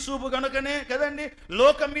 కింది సూపు కనుకనే కదండి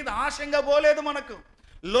లోకం మీద ఆశంగా పోలేదు మనకు.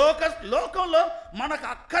 లోకంలో మనకు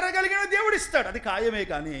అక్కరగలిగిన దేవుడు ఇస్తాడు, అది ఖాయమే.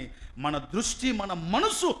 కానీ మన దృష్టి, మన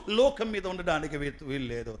మనసు లోకం మీద ఉండడానికి వీలు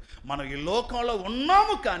లేదు. మనం ఈ లోకంలో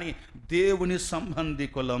ఉన్నాము కానీ దేవుని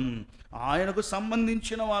సంబంధికులం, ఆయనకు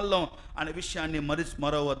సంబంధించిన వాళ్ళం అనే విషయాన్ని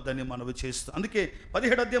మరవద్దని మనవి చేస్తాం. అందుకే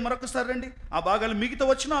 17వ అధ్యాయం మరొకసారి రండి. ఆ భాగాలు మిగతా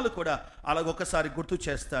వచనాలు కూడా అలాగొకసారి గుర్తు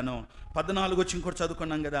చేస్తాను. 14 వచ్చి కూడా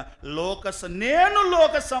చదువుకున్నాం కదా. నేను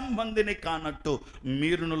లోక సంబంధిని కానట్టు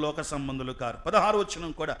మీరును లోక సంబంధులు కారు. 16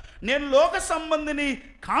 వచనం కూడా, నేను లోక సంబంధిని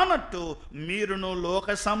కానట్టు మీరును లోక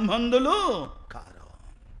సంబంధులు కారు.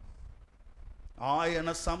 ఆయన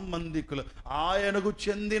సంబంధికులు, ఆయనకు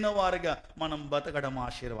చెందిన వారుగా మనం బతకడం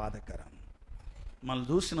ఆశీర్వాదకరం. మనం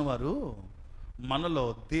చూసిన వారు మనలో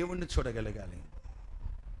దేవుణ్ణి చూడగలగాలి.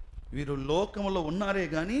 వీరు లోకంలో ఉన్నారే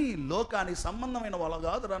కానీ లోకానికి సంబంధమైన వాళ్ళు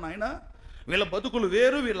కాదురా నాయన. వీళ్ళ బతుకులు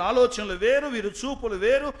వేరు, వీళ్ళ ఆలోచనలు వేరు, వీరి చూపులు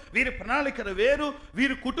వేరు, వీరి ప్రణాళికలు వేరు,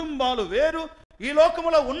 వీరి కుటుంబాలు వేరు. ఈ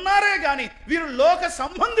లోకంలో ఉన్నారే కానీ వీరు లోక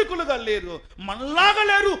సంబంధికులుగా లేరు, మనలాగా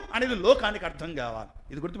లేరు అనేది లోకానికి అర్థం కావాలి.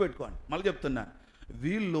 ఇది గుర్తుపెట్టుకోండి. మళ్ళీ చెప్తున్నాను,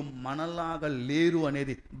 వీళ్ళు మనలాగా లేరు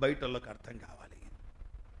అనేది బయటలోకి అర్థం కావాలి.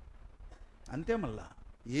 అంతే. మళ్ళా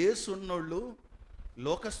యేసున్నోళ్ళు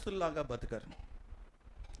లోకస్తుల్లాగా బతకరు.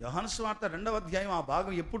 యోహాను సువార్త 2వ అధ్యాయం ఆ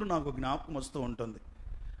భాగం ఎప్పుడు నాకు జ్ఞాపకం వస్తూ ఉంటుంది.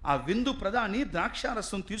 ఆ విందు ప్రధాని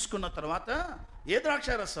ద్రాక్షారసం తీసుకున్న తర్వాత, ఏ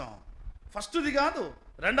ద్రాక్షారసం? ఫస్ట్ది కాదు,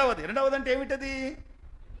 రెండవది అంటే ఏమిటది?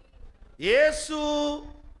 యేసు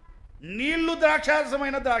నీళ్లు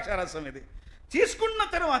ద్రాక్షారసమైన ద్రాక్షారసం ఇది తీసుకున్న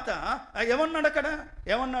తర్వాత ఏమన్నాడు అక్కడ?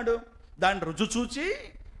 ఏమన్నాడు? దాన్ని రుజు చూచి,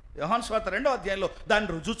 యోహాను సువార్త 2వ అధ్యాయంలో దాన్ని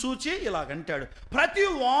రుజు చూచి ఇలాగంటాడు, ప్రతి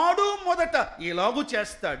వాడు మొదట ఇలాగూ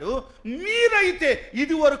చేస్తాడు, మీరైతే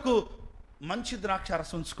ఇది వరకు మంచి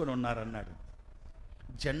ద్రాక్షారసం ఉంచుకొని ఉన్నారన్నాడు.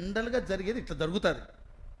 జనరల్గా జరిగేది ఇట్లా జరుగుతుంది.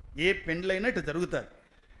 ఏ పెండ్లైనా ఇట్లా జరుగుతుంది.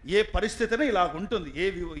 ఏ పరిస్థితి అయినా ఇలాగ ఉంటుంది.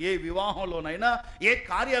 ఏ వివాహంలోనైనా, ఏ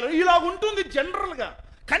కార్యాలయంలో ఇలాగ ఉంటుంది జనరల్గా.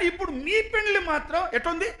 కానీ ఇప్పుడు మీ పెండ్లి మాత్రం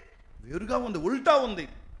ఎటుంది? వేరుగా ఉంది, ఉల్టా ఉంది.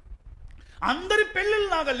 అందరి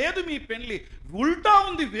పెళ్ళిలాగా లేదు మీ పెళ్ళి, ఉల్టా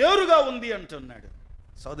ఉంది, వేరుగా ఉంది అంటున్నాడు.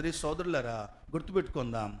 సోదరి సోదరులరా,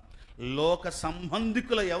 గుర్తుపెట్టుకుందాం, లోక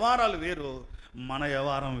సంబంధికుల వ్యవహారాలు వేరు, మన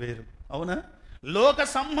వ్యవహారం వేరు. అవునా? లోక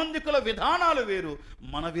సంబంధికుల విధానాలు వేరు,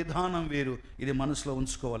 మన విధానం వేరు. ఇది మనసులో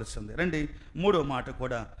ఉంచుకోవాల్సిందే. రండి, మూడో మాట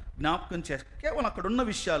కూడా జ్ఞాపకం చేసి కేవలం అక్కడ ఉన్న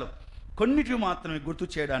విషయాలు కొన్నిటివి మాత్రమే గుర్తు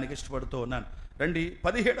చేయడానికి ఇష్టపడుతూ ఉన్నాను. రండి,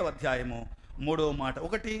 17వ అధ్యాయము 3వ మాట.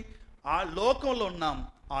 ఒకటి, ఆ లోకంలో ఉన్నాం,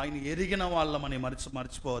 ఆయన ఎరిగిన వాళ్ళమని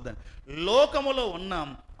మర్చిపోవద్దండి. లోకములో ఉన్నాం,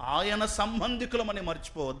 ఆయన సంబంధికులమని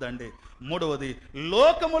మర్చిపోవద్దండి. మూడవది,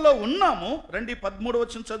 లోకములో ఉన్నాము. రండి, 13వ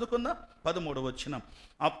వచనం చదువుకుందాం. 13వ వచనం,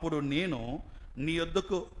 అప్పుడు నేను నీ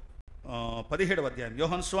యొద్దకు 17వ అధ్యాయం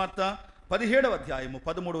యోహాను సువార్త 17వ అధ్యాయము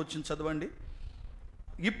 13వ వచనం చదవండి.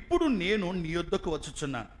 ఇప్పుడు నేను నీ యొద్దకు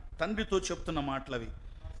వచ్చుచున్నాను. తండ్రితో చెప్తున్న మాటలవి.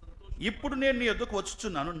 ఇప్పుడు నేను నీ యొద్దకు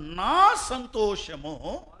వచ్చుచున్నాను, నా సంతోషము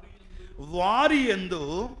వారి యందు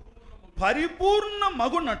పరిపూర్ణ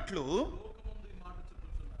మగునట్లు.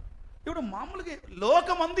 ఇప్పుడు మామూలుగా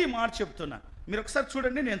లోకమంది ఈ మాట చెప్తున్నా. మీరు ఒకసారి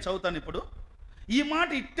చూడండి, నేను చదువుతాను. ఇప్పుడు ఈ మాట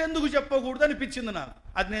ఇట్టెందుకు చెప్పకూడదు అనిపించింది నాకు,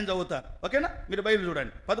 అది నేను చదువుతాను. ఓకేనా? మీరు బైబిల్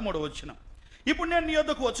చూడండి, 13వ వచనం. ఇప్పుడు నేను నీ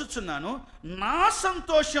యొద్దకు వచ్చుచున్నాను, నా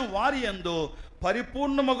సంతోషం వారి యందు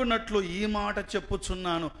పరిపూర్ణమగునట్లు ఈ మాట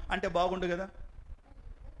చెప్పుచున్నాను. అంటే బాగుండు కదా.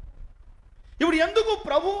 ఇప్పుడు ఎందుకు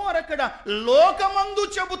ప్రభువు వారు అక్కడ లోకమందు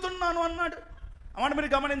చెబుతున్నాను అన్నాడు? అన్నమాట మీరు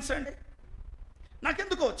గమనించండి.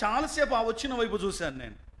 నాకెందుకో చాలాసేపు ఆ వచ్చిన వైపు చూశాను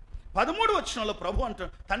నేను. 13వ వచనంలో ప్రభు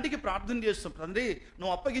అంటాడు, తండ్రికి ప్రార్థన చేస్తాం, తండ్రి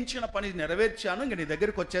నువ్వు అప్పగించిన పని నెరవేర్చాను, ఇంక నీ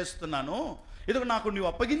దగ్గరికి వచ్చేస్తున్నాను, ఇదిగో నాకు నువ్వు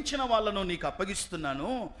అప్పగించిన వాళ్ళను నీకు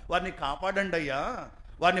అప్పగిస్తున్నాను, వారిని కాపాడండి అయ్యా,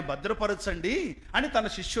 వారిని భద్రపరచండి అని తన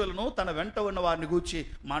శిష్యులను, తన వెంట ఉన్న వారిని గూర్చి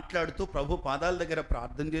మాట్లాడుతూ ప్రభు పాదాల దగ్గర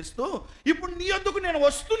ప్రార్థన చేస్తూ, ఇప్పుడు నీ వద్దకు నేను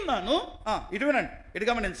వస్తున్నాను. ఇటు వినండి, ఇటు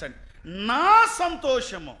గమనించండి. నా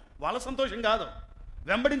సంతోషము, వాళ్ళ సంతోషం కాదు,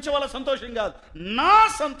 వెంబడించే వాళ్ళ సంతోషం కాదు, నా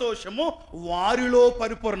సంతోషము వారిలో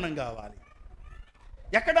పరిపూర్ణం కావాలి.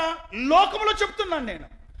 ఎక్కడ? లోకంలో చెప్తున్నాను నేను.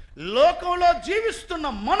 లోకంలో జీవిస్తున్న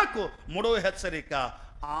మనకు మూడవ హెచ్చరిక,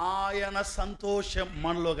 ఆయన సంతోషం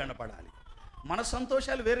మనలో కనపడాలి. మన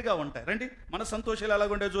సంతోషాలు వేరుగా ఉంటాయి. రండి, మన సంతోషాలు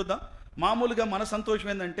ఎలాగుంటే చూద్దాం. మామూలుగా మన సంతోషం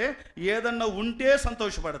ఏంటంటే ఏదన్నా ఉంటే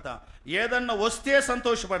సంతోషపడతాం, ఏదన్నా వస్తే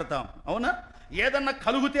సంతోషపడతాం. అవునా? ఏదన్నా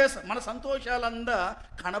కలిగితే మన సంతోషాలందా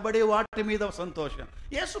కనబడే వాటి మీద సంతోషం.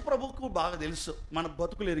 యేసు ప్రభువుకు బాగా తెలుసు, మన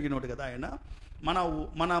బతుకులు ఎరిగినోడు కదా ఆయన,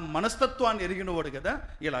 మన మనస్తత్వాన్ని ఎరిగినవాడు కదా.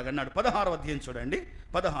 ఇలాగన్నాడు. 16వ అధ్యాయం చూడండి,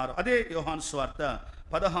 16, అదే యోహాను సువార్త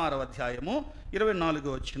 16వ అధ్యాయము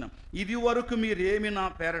 24వ వచనం. ఇది వరకు మీరేమి నా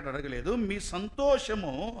పేరట అడగలేదు, మీ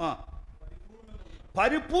సంతోషము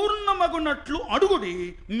పరిపూర్ణమగునట్లు అడుగుడి,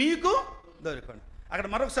 మీకు దొరకండి. అక్కడ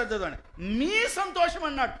మరొకసారి చదవండి, మీ సంతోషం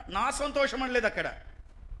అన్నాడు, నా సంతోషం అనలేదు అక్కడ.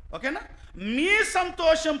 ఓకేనా? మీ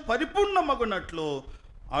సంతోషం పరిపూర్ణమగునట్లు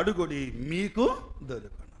అడుగుడి, మీకు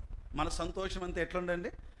దొరకండి. మన సంతోషం అంతా ఎట్లుండండి?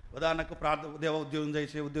 ఉదాహరణకు దేవ ఉద్యోగం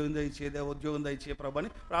దయచే, ఉద్యోగం దయచే, దేవ ఉద్యోగం దయచే ప్రభు అని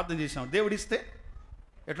ప్రార్థన చేసాం. దేవుడిస్తే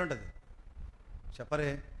ఎట్లుంటుంది చెప్పరే?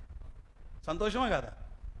 సంతోషమా కాదా?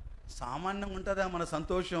 సామాన్యంగా ఉంటుందా మన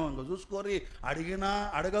సంతోషం? ఇంకా చూసుకోరి, అడిగినా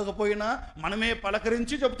అడగకపోయినా మనమే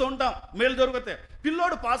పలకరించి చెప్తూ ఉంటాం మేలు దొరికితే.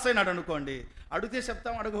 పిల్లోడు పాస్ అయినాడు అనుకోండి, అడిగితే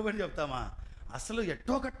చెప్తాం, అడగకపోయినా చెప్తామా? అసలు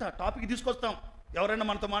ఎట్టో గట్ట టాపిక్ తీసుకొస్తాం. ఎవరైనా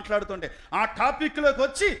మనతో మాట్లాడుతుంటే ఆ టాపిక్లోకి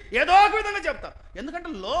వచ్చి ఏదో ఒక విధంగా చెప్తాం. ఎందుకంటే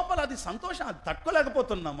లోపల అది సంతోషం, అది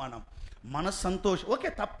తట్టుకోలేకపోతున్నాం మనం. మన సంతోషం ఓకే,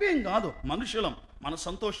 తప్పేం కాదు, మనుషులం, మన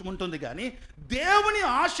సంతోషం ఉంటుంది. కానీ దేవుని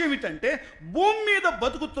ఆశ ఏమిటంటే భూమి మీద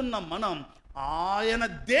బతుకుతున్న మనం ఆయన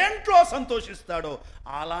దేంట్లో సంతోషిస్తాడో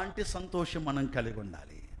అలాంటి సంతోషం మనం కలిగి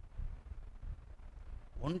ఉండాలి.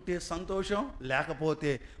 ఉంటే సంతోషం,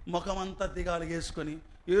 లేకపోతే ముఖమంతా దిగాలుగేసుకొని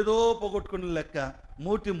ఏదో పోగొట్టుకుని లెక్క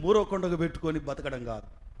మూటి మూరొకొండకు పెట్టుకొని బతకడం కాదు.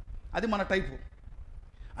 అది మన టైపు.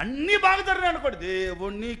 అన్నీ బాగా జరిగినాయి అనుకోండి,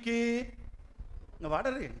 దేవునికి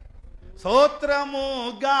వాడరే స్తోత్రము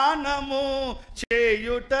గానము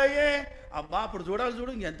చేయుటయే. అబ్బా అప్పుడు చూడాలి,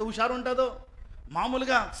 చూడు ఎంత హుషారు ఉంటుందో.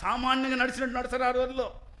 మామూలుగా సామాన్యంగా నడిచినట్టు నడుస్తారు ఆ రోజుల్లో,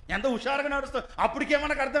 ఎంత హుషారుగా నడుస్తారు.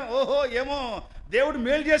 అప్పటికేమనకు అర్థం, ఓహో ఏమో దేవుడు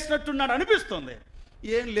మేలు చేసినట్టున్నాడు అనిపిస్తుంది.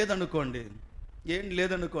 ఏం లేదనుకోండి,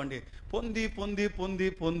 పొంది పొంది పొంది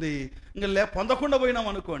పొంది ఇంకా పొందకుండా పోయినాం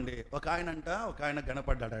అనుకోండి. ఒక ఆయన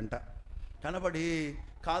కనపడ్డాడంట. కనబడి,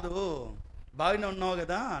 కాదు బాగానే ఉన్నావు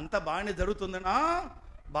కదా, అంతా బాగానే జరుగుతుందనా?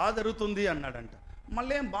 బాగా జరుగుతుంది అన్నాడంట.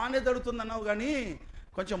 మళ్ళీ ఏం బాగానే జరుగుతుంది అన్నావు కానీ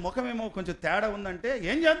కొంచెం ముఖమేమో కొంచెం తేడా ఉందంటే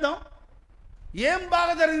ఏం చేద్దాం? ఏం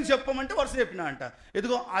బాగా జరిగింది చెప్పమంటే వరుస చెప్పినా అంట.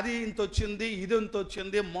 ఇదిగో అది ఇంత వచ్చింది, ఇది ఇంత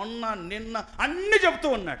వచ్చింది, మొన్న నిన్న అన్నీ చెప్తూ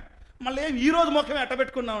ఉన్నాడు. మళ్ళీ ఈరోజు ముఖం ఎట్ట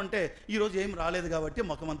పెట్టుకున్నామంటే ఈరోజు ఏం రాలేదు కాబట్టి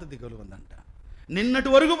ముఖం అంతా దిగులు ఉందంట. నిన్నటి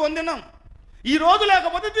వరకు పొందినాం, ఈరోజు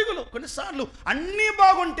లేకపోతే దిగులు. కొన్నిసార్లు అన్నీ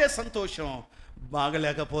బాగుంటే సంతోషం,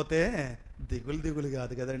 బాగలేకపోతే దిగులు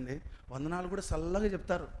కాదు కదండి. వందనాలు కూడా చల్లగా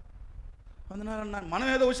చెప్తారు. వందనాలన్నా, మనం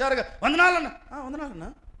ఏదో హుషారుగా వందనాలన్నా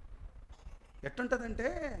ఎట్టుంటుందంటే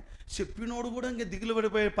చెప్పినోడు కూడా ఇంక దిగులు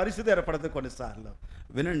పడిపోయే పరిస్థితి ఏర్పడుతుంది కొన్నిసార్లు.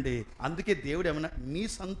 వినండి, అందుకే దేవుడు ఏమన్నా, నీ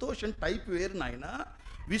సంతోషం టైప్ వేరు నాయన.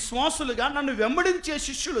 విశ్వాసులుగా నన్ను వెంబడించే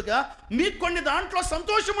శిష్యులుగా మీకు కొన్ని దాంట్లో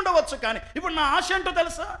సంతోషం ఉండవచ్చు, కానీ ఇప్పుడు నా ఆశ ఏంటో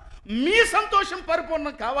తెలుసా? మీ సంతోషం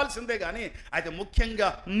పరిపూర్ణం కావాల్సిందే. కానీ అయితే ముఖ్యంగా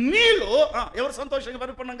మీలో ఎవరు సంతోషంగా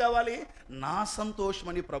పరిపూర్ణం కావాలి? నా సంతోషం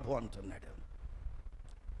అని ప్రభు అంటున్నాడు.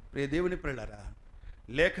 ప్రియ దేవుని ప్రియులారా,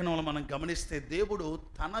 లేఖనంలో మనం గమనిస్తే దేవుడు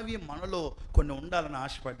తనవి మనలో కొన్ని ఉండాలని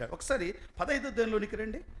ఆశపడ్డాడు. ఒకసారి 15వ అధ్యాయంలోనికి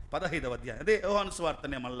రండి. 15వ అధ్యాయం, అదే యోహాను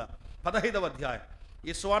సువార్తనే, మళ్ళా 15వ అధ్యాయం.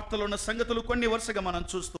 ఈ సువార్తలో ఉన్న సంగతులు కొన్ని వరుసగా మనం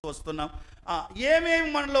చూస్తూ వస్తున్నాం. ఏమేమి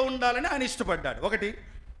మనలో ఉండాలని ఆయన ఇష్టపడ్డాడు. ఒకటి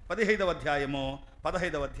 15వ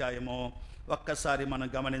అధ్యాయము ఒక్కసారి మనం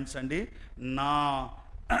గమనించండి. నా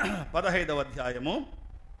 15వ అధ్యాయము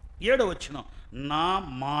 7వ వచనం, నా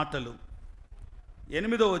మాటలు.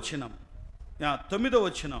 8వ వచనం, 9వ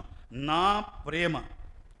వచనం, నా ప్రేమ.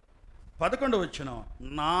 11వ వచనం,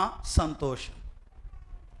 నా సంతోషం.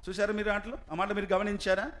 చూసారా మీరు ఆ మాట మీరు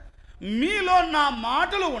గమనించారా? మీలో నా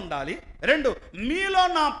మాటలు ఉండాలి. 2, మీలో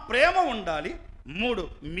నా ప్రేమ ఉండాలి. 3,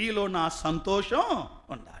 మీలో నా సంతోషం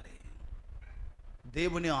ఉండాలి.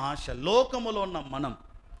 దేవుని ఆశ. లోకములో ఉన్న మనం,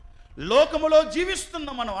 లోకములో జీవిస్తున్న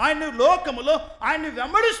మనం, ఆయన్ని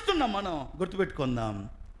వెంబడిస్తున్న మనం గుర్తుపెట్టుకుందాం,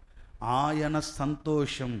 ఆయన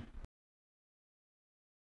సంతోషం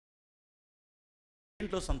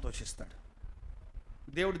దేంట్లో సంతోషిస్తాడు?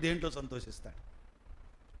 దేవుడు దేంట్లో సంతోషిస్తాడు?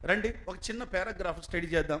 రండి, ఒక చిన్న పారాగ్రాఫ్ స్టడీ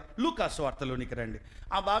చేద్దాం. లూకా సువార్తలోనికి రండి.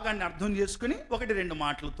 ఆ భాగాన్ని అర్థం చేసుకుని 1-2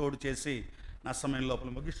 మాటలు తోడు చేసి నా సమయం లోపల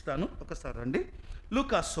ముగిస్తాను. ఒకసారి రండి.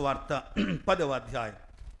 లూకా సువార్త 10వ అధ్యాయం.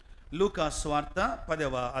 లూకా సువార్త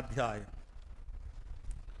 10వ అధ్యాయం.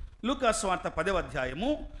 లూకా సువార్త 10వ అధ్యాయము.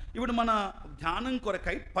 ఇప్పుడు మన ధ్యానం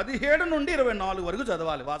కొరకై 17 నుండి 24 వరకు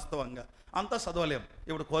చదవాలి. వాస్తవంగా అంతా చదవలేము,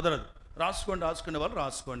 ఇప్పుడు కుదరదు. రాసుకునే వాళ్ళు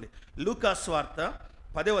రాసుకోండి. లూకా సువార్త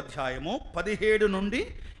 10వ అధ్యాయము 17 నుండి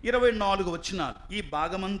 24 వచనాలు. ఈ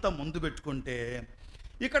భాగమంతా ముందు పెట్టుకుంటే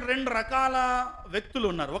ఇక్కడ 2 రకాల వ్యక్తులు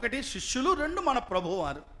ఉన్నారు. ఒకటి శిష్యులు, 2 మన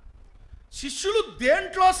ప్రభువారు. శిష్యులు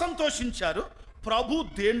దేంట్లో సంతోషించారు, ప్రభు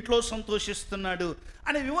దేంట్లో సంతోషిస్తున్నాడు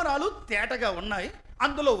అనే వివరాలు తేటగా ఉన్నాయి.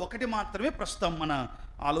 అందులో ఒకటి మాత్రమే ప్రస్తుతం మన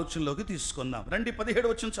ఆలోచనలోకి తీసుకుందాం. రండి, 17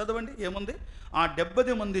 వచనం చదవండి. ఏముంది? ఆ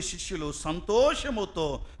 70 మంది శిష్యులు సంతోషముతో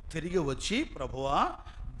తిరిగి వచ్చి, ప్రభువా,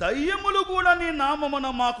 దయ్యములు కూడా నీ నామమున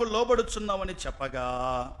మాకు లోబడుచున్నావని చెప్పగా.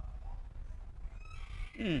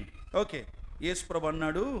 ఓకే, యేసు ప్రభు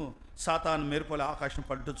అన్నాడు, సాతాను మెరుపుల ఆకాశం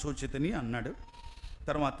పట్టు చూచితిని అన్నాడు.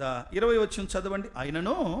 తర్వాత 20 వచనం చదవండి.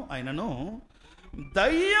 ఆయనను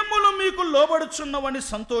దయ్యములు మీకు లోబడుచున్నవని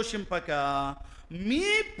సంతోషింపక మీ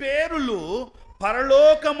పేరులు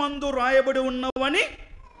పరలోకమందు రాయబడి ఉన్నవని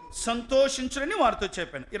సంతోషించునని వారితో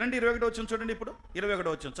చెప్పాను. 21 వచనం చూడండి. ఇప్పుడు 21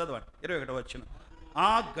 వచనం చదవండి. 21 వచనం.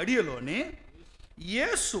 ఆ గడియలోనే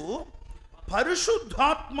యేసు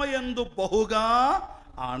పరిశుద్ధాత్మయందు బహుగా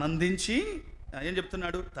ఆనందించి ఏం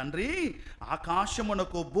చెప్తున్నాడు? తండ్రి,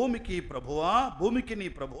 ఆకాశమునకు భూమికి నీ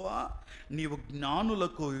ప్రభువా, నీవు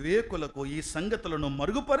జ్ఞానులకు వివేకులకు ఈ సంగతులను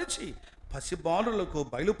మరుగుపరిచి పసిబాలులకు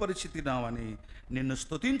బయలుపరిచితినావని నిన్ను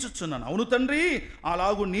స్తుతించుచున్నాను. అవును తండ్రి,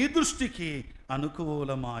 అలాగూ నీ దృష్టికి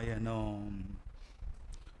అనుకూలమాయను.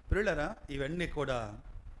 ప్రియులారా, ఇవన్నీ కూడా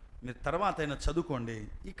మీరు తర్వాత అయినా చదువుకోండి.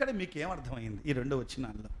 ఇక్కడ మీకు ఏమర్థమైంది? ఈ 2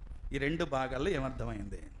 వచనాల్లో, ఈ 2 భాగాల్లో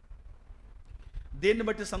ఏమర్థమైంది? దేన్ని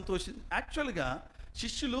బట్టి యాక్చువల్గా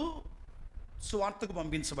శిష్యులు సువార్తకు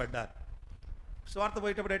పంపించబడ్డారు. సువార్త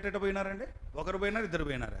పోయేటప్పుడు ఎట్ట పోయినారండి? ఒకరు పోయినారు, 2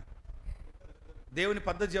 పోయినారా? దేవుని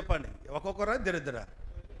పద్ధతి చెప్పండి. ఒక్కొక్కరా,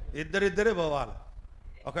 ఇద్దరిద్దరే పోవాలి.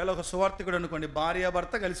 ఒకవేళ ఒక సువార్తికుడు అనుకోండి,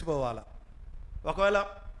 భార్యాభర్త కలిసిపోవాలి. ఒకవేళ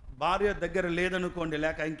భార్య దగ్గర లేదనుకోండి,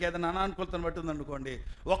 లేక ఇంకేదైనా అనానుకూలతను బట్టి ఉందనుకోండి,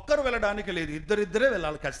 ఒక్కరు వెళ్ళడానికి లేదు, ఇద్దరిద్దరే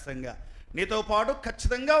వెళ్ళాలి ఖచ్చితంగా. నీతో పాటు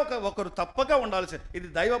ఖచ్చితంగా ఒకరు తప్పక ఉండాల్సి. ఇది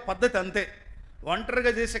దైవ పద్ధతి అంతే.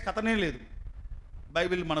 ఒంటరిగా చేసే కథనే లేదు.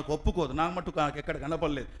 బైబిల్ మనకు ఒప్పుకోదు. నాకు మటుకు నాకు ఎక్కడ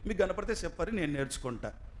కనపడలేదు. మీకు కనపడితే చెప్పారు, నేను నేర్చుకుంటా.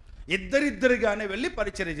 ఇద్దరిద్దరిగానే వెళ్ళి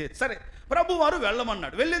పరిచర్య చేసి, సరే ప్రభు వారు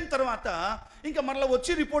వెళ్ళమన్నాడు. వెళ్ళిన తర్వాత ఇంకా మరలా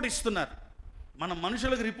వచ్చి రిపోర్ట్ ఇస్తున్నారు. మనం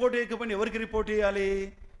మనుషులకు రిపోర్ట్ చేయకపోయినా ఎవరికి రిపోర్ట్ చేయాలి?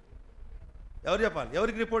 ఎవరు చెప్పాలి?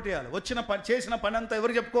 ఎవరికి రిపోర్ట్ చేయాలి? చేసిన పని అంతా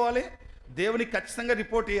ఎవరు చెప్పుకోవాలి? దేవునికి ఖచ్చితంగా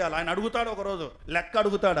రిపోర్ట్ ఇవ్వాలి. ఆయన అడుగుతాడు, ఒకరోజు లెక్క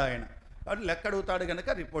అడుగుతాడు. ఆయన లెక్క అడుగుతాడు కనుక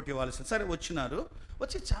రిపోర్ట్ ఇవ్వాల్సింది. సరే వచ్చినారు.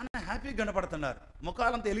 వచ్చి చాలా హ్యాపీగా కనపడుతున్నారు.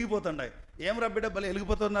 ముఖాలంతా వెలిగిపోతున్నాయి. ఏం రబ్బి డబ్బలు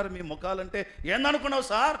వెలిగిపోతున్నారు మీ ముఖాలంటే? ఏందనుకున్నావు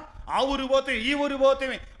సార్? ఆ ఊరి పోతే ఈ ఊరి పోతే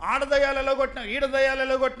ఆడదయాలలో కొట్టినాం,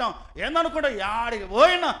 ఈడదయాలలో కొట్టినాం, ఏందనుకున్నావు? యాడికి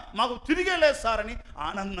పోయినా మాకు తిరిగే లేదు సార్ అని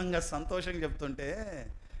ఆనందంగా సంతోషంగా చెప్తుంటే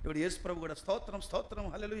ఇప్పుడు యేసు ప్రభు కూడా స్తోత్రం స్తోత్రం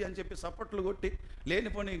హల్లెలూయా అని చెప్పి సప్పట్లు కొట్టి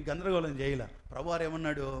లేనిపోని గందరగోళం చేయలే. ప్రభువారు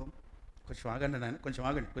ఏమన్నాడు, కొంచెం ఆగండి నాయన, కొంచెం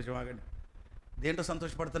ఆగండి. దేంట్లో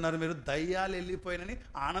సంతోషపడుతున్నారు మీరు? దయ్యాలు వెళ్ళిపోయినని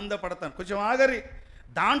ఆనందపడతాను. కొంచెం ఆగరి.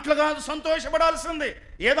 దాంట్లో కాదు సంతోషపడాల్సింది.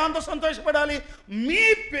 ఏ దాంతో సంతోషపడాలి? మీ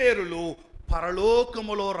పేరులు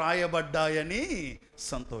పరలోకములో రాయబడ్డాయని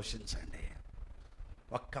సంతోషించండి.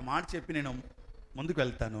 ఒక్క మాట చెప్పి నేను ముందుకు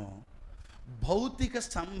వెళ్తాను. భౌతిక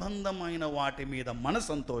సంబంధమైన వాటి మీద మన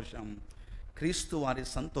సంతోషం, క్రీస్తు వారి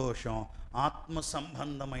సంతోషం ఆత్మ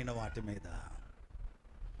సంబంధమైన వాటి మీద.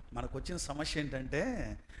 మనకు వచ్చిన సమస్య ఏంటంటే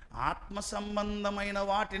ఆత్మ సంబంధమైన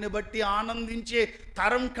వాటిని బట్టి ఆనందించే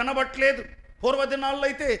తరం కనబట్లేదు. పూర్వదినాల్లో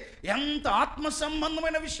అయితే ఎంత ఆత్మ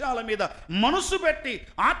సంబంధమైన విషయాల మీద మనసు పెట్టి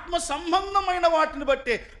ఆత్మ సంబంధమైన వాటిని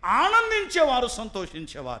బట్టి ఆనందించేవారు,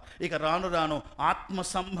 సంతోషించేవారు. ఇక రాను రాను ఆత్మ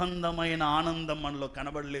సంబంధమైన ఆనందం మనలో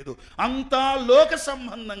కనబడలేదు. అంతా లోక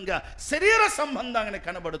సంబంధంగా, శరీర సంబంధంగానే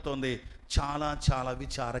కనబడుతోంది. చాలా చాలా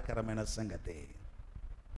విచారకరమైన సంగతి.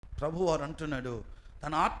 ప్రభువారు అంటున్నాడు,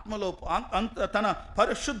 తన ఆత్మలో తన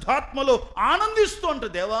పరిశుద్ధాత్మలో ఆనందిస్తూ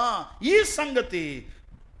దేవా ఈ సంగతి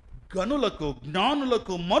గనులకు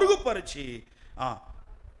జ్ఞానులకు మరుగుపరిచి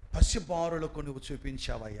పసిబారులకు నువ్వు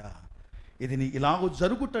చూపించావయ్యా. ఇది ఇలాగూ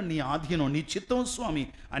జరుగుట నీ ఆధీనం, నీ చిత్తం స్వామి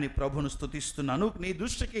అని ప్రభును స్తుతిస్తున్నాను. నీ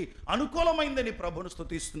దృష్టికి అనుకూలమైందని ప్రభును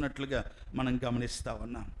స్తుతిస్తున్నట్లుగా మనం గమనిస్తా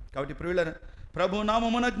ఉన్నాం. కాబట్టి ప్రియుల ప్రభు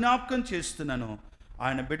నామమున జ్ఞాపకం చేస్తున్నాను,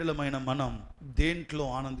 ఆయన బిడ్డలమైన మనం దేంట్లో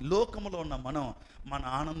లోకములో ఉన్న మనం, మన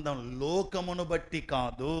ఆనందం లోకమును బట్టి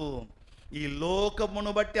కాదు. ఈ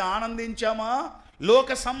లోకమును బట్టి ఆనందించామా?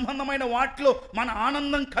 లోక సంబంధమైన వాటిలో మన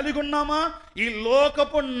ఆనందం కలిగి ఉన్నామా? ఈ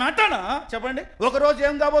లోకపు నటన చెప్పండి ఒకరోజు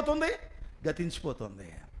ఏం కాబోతుంది? గతించిపోతుంది.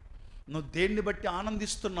 నువ్వు దేన్ని బట్టి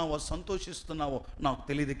ఆనందిస్తున్నావో, సంతోషిస్తున్నావో నాకు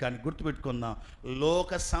తెలియదు, కానీ గుర్తుపెట్టుకుందాం,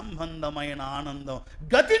 లోక సంబంధమైన ఆనందం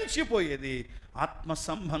గతించిపోయేది, ఆత్మ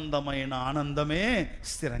సంబంధమైన ఆనందమే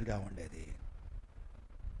స్థిరంగా ఉండేది.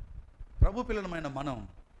 ప్రభు పిల్లలమైన మనం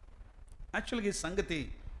యాక్చువల్గా ఈ సంగతి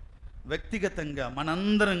వ్యక్తిగతంగా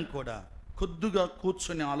మనందరం కూడా కొద్దిగా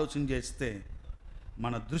కూర్చొని ఆలోచన చేస్తే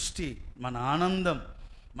మన దృష్టి, మన ఆనందం,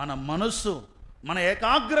 మన మనస్సు, మన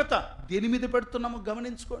ఏకాగ్రత దేని మీద పెడుతున్నామో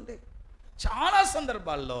గమనించుకోండి. చాలా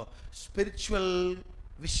సందర్భాల్లో స్పిరిచువల్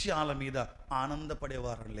విషయాల మీద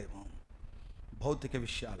ఆనందపడేవారు లేము, భౌతిక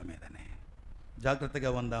విషయాల మీదనే.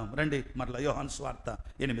 జాగ్రత్తగా ఉందాం. రండి మరలా యోహాను సువార్త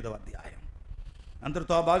 8వ అధ్యాయం.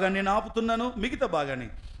 అందరితో ఆ భాగాన్ని నేను ఆపుతున్నాను, మిగతా భాగాన్ని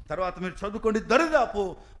తర్వాత మీరు చదువుకోండి. దరిదాపు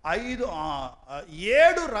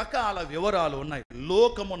 7 రకాల వివరాలు ఉన్నాయి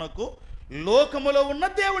లోకములో ఉన్న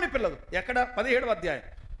దేవుని పిల్లలు. ఎక్కడ? 17వ అధ్యాయం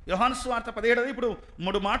యోహాను సువార్త 17. ఇప్పుడు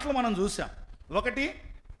 3 మాటలు మనం చూసాం. 1,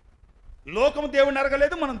 లోకము దేవుని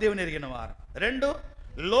ఎరగలేదు, మనం దేవుని ఎరిగిన వారు. 2,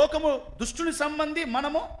 లోకము దుష్టుని సంబంధి,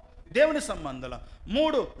 మనము దేవుని సంబంధుల.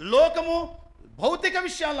 3, లోకము భౌతిక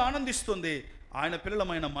విషయాల్లో ఆనందిస్తుంది, ఆయన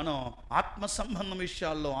పిల్లలమైన మనం ఆత్మ సంబంధం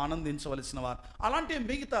విషయాల్లో ఆనందించవలసిన వారు. అలాంటి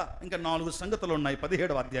మిగతా ఇంకా 4 సంగతులు ఉన్నాయి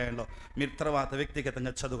 17వ అధ్యాయంలో. మీరు తర్వాత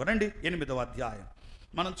వ్యక్తిగతంగా చదువుకోండి. 8వ అధ్యాయం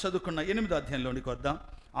మనం చదువుకున్న 8వ అధ్యాయంలోనికి వద్దాం.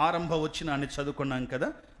 ఆరంభ వచనాన్ని చదువుకున్నాం కదా,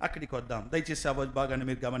 అక్కడికి వద్దాం. దయచేసి ఆ భాగాన్ని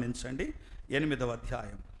మీరు గమనించండి. 8వ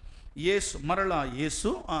అధ్యాయం. మరలా యేసు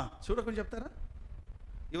చూడకుండా చెప్తారా?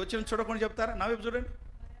 ఈ వచ్చిన చూడకుండా చెప్తారా? నా వైపు చూడండి.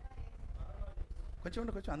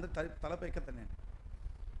 కొంచెం అందరు తల పైకెత్తాను నేను.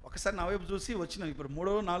 ఒకసారి నా వైపు చూసి వచ్చినాం. ఇప్పుడు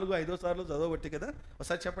 3, 4, 5 సార్లు చదవబట్టి కదా,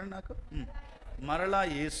 ఒకసారి చెప్పండి నాకు. మరలా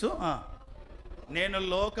యేసు నేను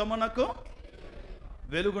లోకమునకు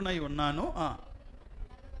వెలుగునై ఉన్నాను,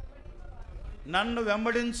 నన్ను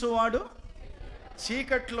వెంబడించువాడు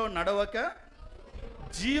చీకట్లో నడవక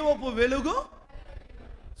జీవపు వెలుగు.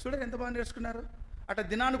 చూడండి ఎంత బాగా నేర్చుకున్నారు. అట్లా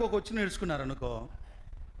దినానికి ఒక వచ్చిన నేర్చుకున్నారు అనుకో,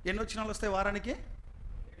 ఎన్ని వచ్చినాలు వస్తాయి వారానికి?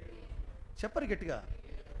 చెప్పరు గట్టిగా.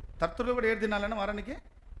 తత్తులు కూడా 7 దినాలైనా వారానికి?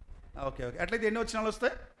 ఓకే. అట్లయితే ఎన్ని వచ్చినాలు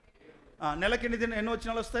వస్తాయి? నెలకి ఎన్ని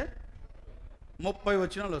వచ్చినాలు వస్తాయి? 30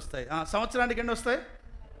 వచ్చినాలు వస్తాయి. సంవత్సరానికి ఎన్ని వస్తాయి?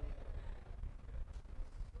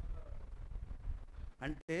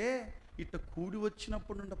 అంటే ఇట్లా కూడి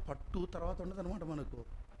వచ్చినప్పుడు నుండి పట్టు తర్వాత ఉండదు అనమాట మనకు.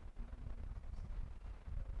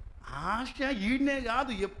 ఆశ ఈడనే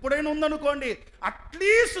కాదు, ఎప్పుడైనా ఉందనుకోండి,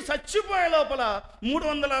 అట్లీస్ట్ చచ్చిపోయే లోపల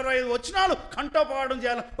 365 వచనాలు కంఠపాఠం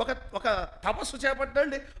చేయాలి. ఒక తపస్సు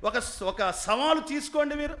చేపట్టండి, ఒక సవాలు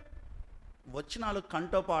తీసుకోండి. మీరు వచనాలు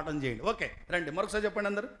కంఠపాఠం చేయండి. ఓకే రండి, మరొకసారి చెప్పండి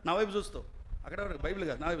అందరూ నా వైపు చూస్తూ. అక్కడ వరకు బైబిల్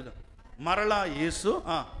కాదు, నా వైపు. మరలా యేసు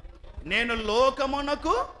నేను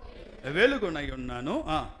లోకమునకు వెలుగునై ఉన్నాను,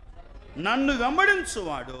 నన్ను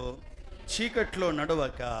వెంబడించువాడు చీకట్లో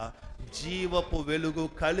నడవక జీవపు వెలుగు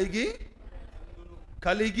కలిగి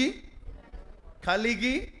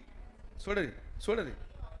చూడండి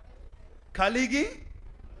కలిగి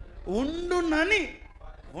ఉండునని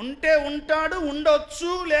ఉంటే ఉంటాడు,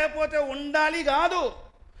 ఉండొచ్చు, లేకపోతే ఉండాలి కాదు.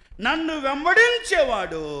 నన్ను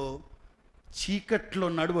వెంబడించేవాడు చీకట్లో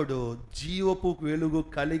నడువడు, జీవపు వెలుగు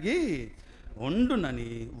కలిగి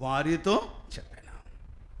ఉండునని వారితో చెప్పాను.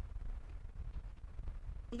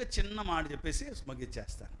 ఇంకా చిన్న మాట చెప్పేసి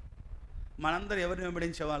ముగించేస్తాను. మనందరూ ఎవరిని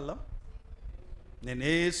వెంబడించే వాళ్ళం? నేను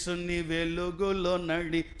యేసుని వెలుగులో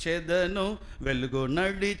నడిచెదను, వెలుగు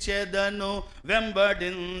నడిచెదను,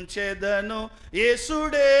 వెంబడించెదను,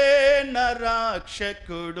 యేసుడే నా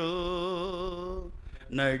రక్షకుడు.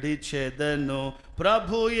 నడిచెదను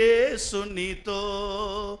ప్రభు యేసునితో,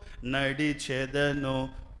 నడిచెదను.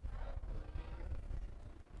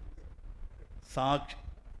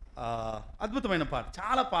 అద్భుతమైన పాట,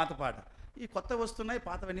 చాలా పాత పాట. ఈ కొత్త వస్తున్నాయి,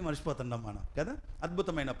 పాతవన్నీ మర్చిపోతున్నాం మనం కదా.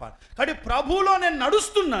 అద్భుతమైన పాట. కానీ ప్రభువులో నేను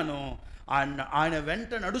నడుస్తున్నాను, ఆయన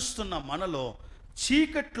వెంట నడుస్తున్న మనలో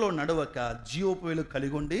చీకట్లో నడవక జీవపు వెలుగు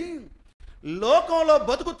కలిగి ఉండి లోకంలో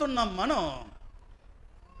బతుకుతున్న మనం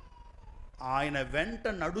ఆయన వెంట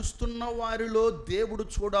నడుస్తున్న వారిలో దేవుడు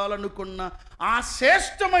చూడాలనుకున్న ఆ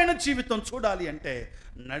శ్రేష్టమైన జీవితం చూడాలి అంటే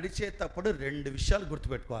నడిచేటప్పుడు 2 విషయాలు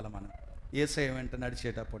గుర్తుపెట్టుకోవాలి మనం. యేసయ్య వెంట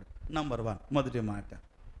నడిచేటప్పుడు నంబర్ 1 మొదటి మాట,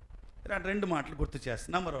 2 మాటలు గుర్తు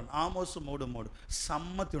చేస్తాను. నంబర్ 1 ఆమోసు 3:3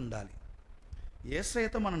 సమ్మతి ఉండాలి.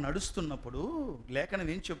 యేసయ్యతో మనం నడుస్తున్నప్పుడు లేఖనం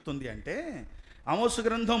ఏం చెప్తుంది అంటే, ఆమోసు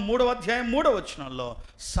గ్రంథం 3వ అధ్యాయం 3వ వచనంలో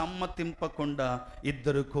సమ్మతింపకుండా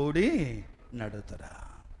 2 కూడి నడుతురా.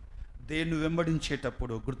 దేవుని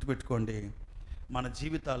వెంబడించేటప్పుడు గుర్తుపెట్టుకోండి, మన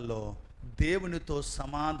జీవితాల్లో దేవునితో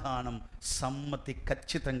సమాధానం, సమ్మతి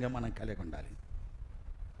ఖచ్చితంగా మనం కలిగి ఉండాలి.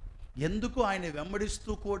 ఎందుకు ఆయన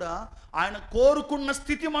వెంబడిస్తూ కూడా ఆయన కోరుకున్న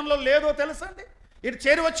స్థితి మనలో లేదో తెలుసా అండి? ఇటు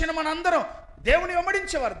చేరి వచ్చిన మనందరం దేవుని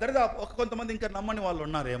వెంబడించేవారు. దరిదాపు కొంతమంది ఇంకా నమ్మని వాళ్ళు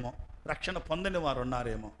ఉన్నారేమో, రక్షణ పొందని వారు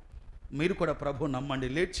ఉన్నారేమో. మీరు కూడా ప్రభు నమ్మండి,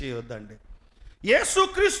 లేట్ చేయొద్దండి.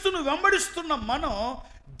 యేసుక్రీస్తును వెంబడిస్తున్న మనం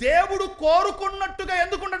దేవుడు కోరుకున్నట్టుగా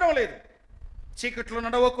ఎందుకు ఉండడం లేదు? చీకట్లో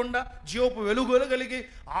నడవకుండా జీవపు వెలుగు కలిగి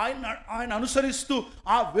ఆయన అనుసరిస్తూ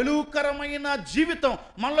ఆ వెలుగుకరమైన జీవితం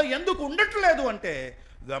మనలో ఎందుకు ఉండట్లేదు అంటే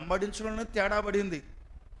వెంబడించడంలోనే తేడా పడింది.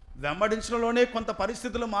 వెంబడించడంలోనే కొంత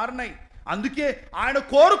పరిస్థితులు మారినాయి. అందుకే ఆయన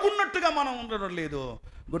కోరుకున్నట్టుగా మనం ఉండడం లేదు.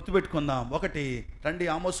 గుర్తుపెట్టుకుందాం. 1 రండి,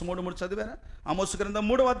 ఆమోసు 3:3 చదివారా? ఆమోసు గ్రంథం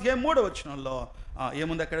 3వ అధ్యాయం 3వ వచనంలో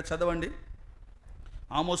ఏముంది అక్కడ చదవండి.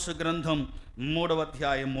 ఆమోసు గ్రంథం 3వ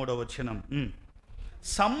అధ్యాయం 3వ వచనం,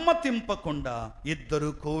 సమ్మతింపకుండా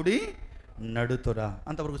 2 కూడి నడుతురా.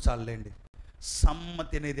 అంతవరకు చాలండి.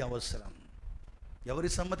 సమ్మతి అనేది అవసరం. ఎవరి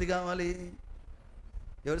సమ్మతి కావాలి?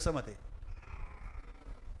 ఎవరి సమ్మతి?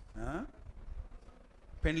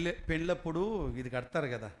 పెళ్ళప్పుడు ఇది కడతారు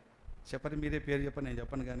కదా, చెప్పరు, మీరే పేరు చెప్పరు, నేను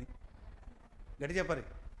చెప్పను కానీ గట్టి చెప్పరు.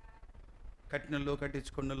 కట్టినోళ్ళు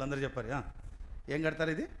కట్టించుకున్నోళ్ళు అందరూ చెప్పారు. ఏం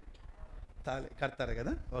కడతారు? ఇది తాళి కడతారు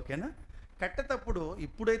కదా, ఓకేనా? కట్టేటప్పుడు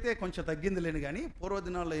ఇప్పుడైతే కొంచెం తగ్గింది లేని కానీ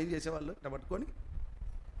పూర్వదినాల్లో ఏం చేసేవాళ్ళు? ఇట్లా పట్టుకొని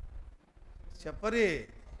చెప్పరి.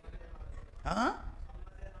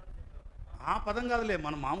 ఆ పదం కాదులే,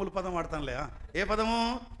 మనం మామూలు పదం వాడతాంలే. ఏ పదము?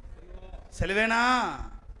 సెలవేనా,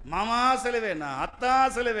 మామా సెలవేనా, అత్తా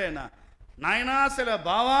సెలవేనా, నాయనా సెలవు,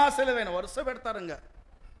 బావా సెలవేనా, వరుస పెడతారు. ఇంకా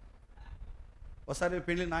ఒకసారి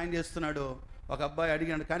పెళ్ళి నాయన చేస్తున్నాడు, ఒక అబ్బాయి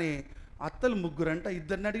అడిగాడు, కానీ అత్తలు 3 అంట,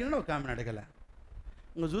 2 అడిగినాడు, ఒక ఆమెను అడగల.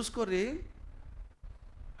 ఇంకా చూసుకోర్రి,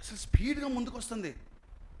 అసలు స్పీడ్గా ముందుకు వస్తుంది.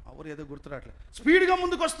 ఎవరు ఏదో గుర్తురాట్లే, స్పీడ్గా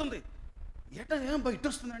ముందుకు వస్తుంది. ఏం బయట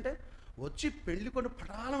వస్తుందంటే వచ్చి పెళ్లి కొన్ని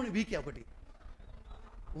పటాలని వీకే ఒకటి.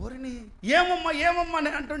 ఓరిని ఏమమ్మా ఏమమ్మా అని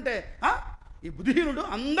అంటుంటే ఈ బుద్ధిహీనుడు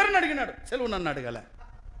అందరిని అడిగినాడు, సెలవు నన్ను అడగల.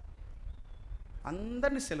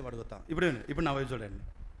 అందరినీ సెలవు అడుగుతాం. ఇప్పుడు నా వైపు చూడండి.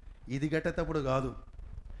 ఇది గట్టేటప్పుడు కాదు,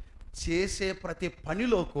 చేసే ప్రతి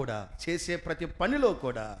పనిలో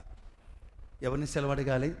కూడా ఎవరిని సెలవు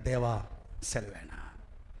అడగాలి? దేవా సెలవేనా,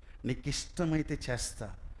 నీకు ఇష్టమైతే చేస్తా,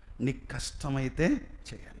 నీకు కష్టమైతే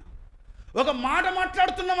చేయను. ఒక మాట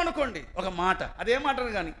మాట్లాడుతున్నాం అనుకోండి, ఒక మాట, అదే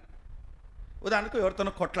మాటను కానీ ఉదాహరణకు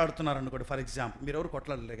ఎవరితోనో కొట్లాడుతున్నారు అనుకోండి. ఫర్ ఎగ్జాంపుల్, మీరు ఎవరు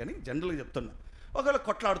కొట్లాడలే కానీ జనరల్గా చెప్తున్నా. ఒకవేళ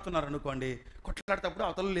కొట్లాడుతున్నారు అనుకోండి, కొట్లాడేటప్పుడు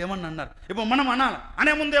అవతలు ఏమన్నా అన్నారు, ఇప్పుడు మనం అనాలి.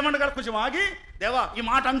 అనే ముందు ఏమనగాలి? కొంచెం ఆగి, దేవా ఈ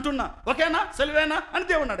మాట అంటున్నా, ఓకేనా, సెలవేనా అని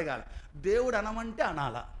దేవుడిని అడగాలి. దేవుడు అనమంటే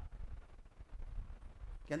అనాలా?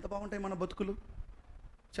 ఎంత బాగుంటాయి మన బతుకులు,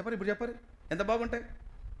 చెప్పరు? ఇప్పుడు చెప్పరు, ఎంత బాగుంటాయి?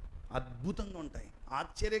 అద్భుతంగా ఉంటాయి,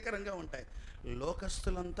 ఆశ్చర్యకరంగా ఉంటాయి.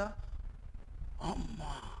 లోకస్తులంతా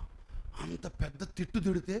అమ్మా అంత పెద్ద తిట్టు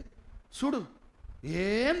తిడితే చూడు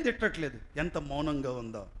ఏం తిట్టట్లేదు, ఎంత మౌనంగా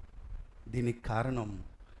ఉందో. దీనికి కారణం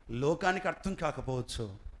లోకానికి అర్థం కాకపోవచ్చు,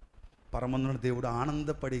 పరమందున దేవుడు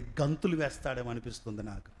ఆనందపడి గంతులు వేస్తాడేమో అనిపిస్తుంది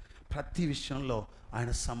నాకు. ప్రతి విషయంలో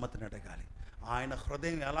ఆయన సమ్మతిని అడగాలి. ఆయన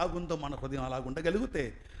హృదయం ఎలాగుందో మన హృదయం అలాగుండగలిగితే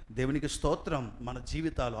దేవునికి స్తోత్రం. మన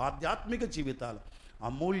జీవితాలు, ఆధ్యాత్మిక జీవితాలు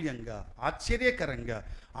అమూల్యంగా, ఆశ్చర్యకరంగా,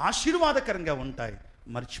 ఆశీర్వాదకరంగా ఉంటాయి.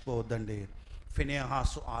 మర్చిపోవద్దండి.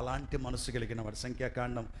 ఫినెహాసు అలాంటి మనసు కలిగిన వాడు.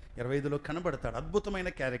 సంఖ్యాకాండం 25లో కనబడతాడు. అద్భుతమైన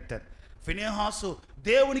క్యారెక్టర్ ఫినెహాసు.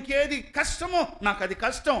 దేవునికి ఏది కష్టమో నాకు అది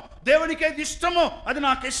కష్టం, దేవునికి ఏది ఇష్టమో అది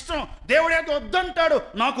నాకు ఇష్టం, దేవుడు ఏది వద్దంటాడు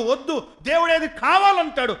నాకు వద్దు, దేవుడు ఏది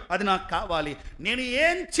కావాలంటాడు అది నాకు కావాలి, నేను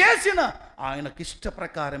ఏం చేసినా ఆయనకి ఇష్ట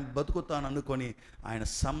ప్రకారం బతుకుతాను అనుకొని ఆయన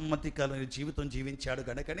సమ్మతి కలిగిన జీవితం జీవించాడు.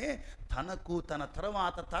 కనుకనే తనకు తన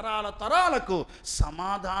తర్వాత తరాలకు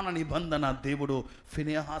సమాధాన నిబంధన దేవుడు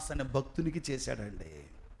ఫినెహాస్ అనే భక్తునికి చేశాడండి.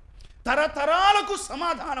 తరతరాలకు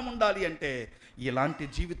సమాధానం ఉండాలి అంటే ఇలాంటి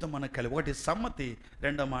జీవితం మనకు కలిగి. ఒకటి సమ్మతి,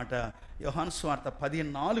 రెండో మాట యోహాను సువార్త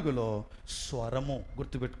 10:4లో స్వరము.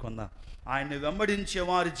 గుర్తుపెట్టుకుందాం. ఆయన్ని వెంబడించే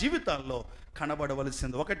వారి జీవితాల్లో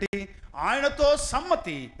కనబడవలసింది ఒకటి ఆయనతో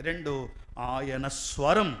సమ్మతి, రెండు ఆయన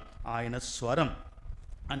స్వరం. ఆయన స్వరం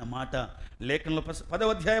అన్న మాట లేఖనంలో 10వ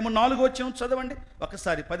అధ్యాయం 4వ వచనం చదవండి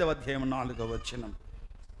ఒకసారి. 10వ అధ్యాయం 4వ వచనం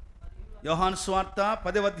యోహాను సువార్త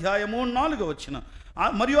 10వ అధ్యాయం 4వ వచనం.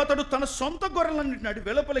 మరియు అతడు తన సొంత గొర్రెలన్నింటిని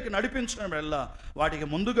వెలుపలికి నడిపించడం వల్ల వాటికి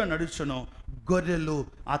ముందుగా నడుచును. గొర్రెలు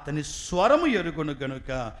అతని స్వరము ఎరుగును గనుక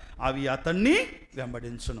అవి అతన్ని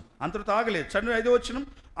వెంబడించును. అంతటితో ఆగలేదు. చదువు 5వ వచనం.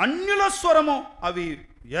 అన్యుల స్వరము అవి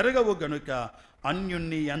ఎరగవు గనుక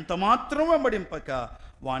అన్యుణ్ణి ఎంత మాత్రం వెంబడింపక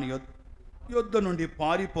వాని యొద్ద నుండి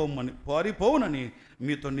పారిపోవునని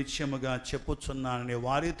మీతో నిశ్చయముగా చెప్పుచున్నానని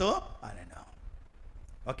వారితో ఆయన.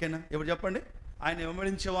 ఓకేనా? ఇప్పుడు చెప్పండి. ఆయన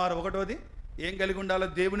వెంబడించేవారు ఒకటోది ఏం కలిగి ఉండాలో?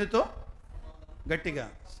 దేవునితో. గట్టిగా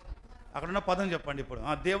అక్కడున్న పదం చెప్పండి ఇప్పుడు.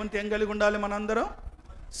 దేవునితో ఏం కలిగి ఉండాలి మనందరం?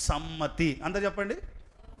 సమ్మతి. అందరూ చెప్పండి.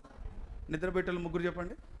 నిద్రపెట్టలు ముగ్గురు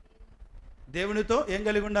చెప్పండి. దేవునితో ఏం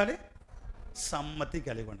కలిగి ఉండాలి? సమ్మతి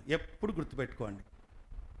కలిగి ఉండాలి. ఎప్పుడు గుర్తుపెట్టుకోండి.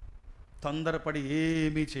 తొందరపడి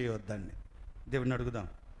ఏమీ చేయవద్దండి. దేవుని అడుగుదాం.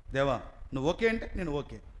 దేవా నువ్వు ఓకే అంటే నేను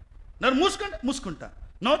ఓకే, నన్ను మూసుకుంటే మూసుకుంటా,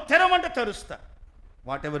 నువ్వు తెరవమంటే తెరుస్తా.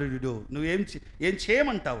 వాట్ ఎవర్ యు డూ, నువ్వు ఏం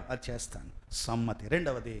చేయమంటావు అది చేస్తాను. సమ్మతి.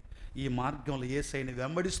 రెండవది, ఈ మార్గంలో యేసయ్యని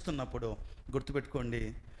వెంబడిస్తున్నప్పుడు గుర్తుపెట్టుకోండి,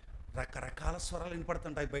 రకరకాల స్వరాలు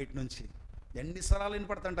వినపడుతుంటాయి బయట నుంచి. ఎన్ని స్వరాలు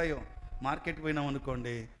వినపడుతుంటాయో. మార్కెట్కి పోయినాం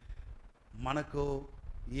అనుకోండి, మనకు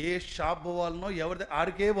ఏ షాప్ పోవాలనో ఎవరి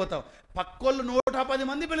ఆడికే పోతాం, పక్కోళ్ళు 110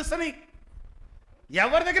 మంది పిలుస్తని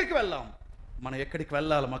ఎవరి దగ్గరికి వెళ్ళాం. మనం ఎక్కడికి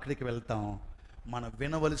వెళ్ళాలి అక్కడికి వెళ్తాం. మనం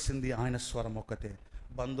వినవలసింది ఆయన స్వరం ఒక్కతే.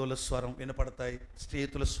 బంధువుల స్వరం వినపడతాయి,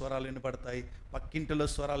 స్నేహితుల స్వరాలు వినపడతాయి, పక్కింటిలో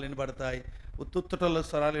స్వరాలు వినపడతాయి, ఉత్తుట్టుల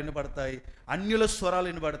స్వరాలు వినపడతాయి, అన్యుల స్వరాలు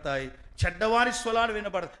వినపడతాయి, చెడ్డవారి స్వరాలు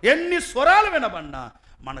వినపడతాయి. ఎన్ని స్వరాలు వినబడినా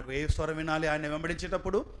మనకు ఏ స్వరం వినాలి? ఆయన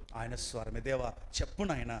వెంబడించేటప్పుడు ఆయన స్వరమే. దేవా చెప్పు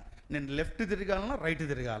నాయన, నేను లెఫ్ట్ తిరగాలన్నా రైట్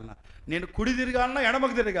తిరగాలన్నా, నేను కుడి తిరగాలన్నా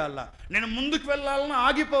ఎడమకు తిరగాలన్నా, నేను ముందుకు వెళ్ళాలన్నా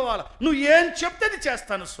ఆగిపోవాలా, నువ్వు ఏం చెప్తే అది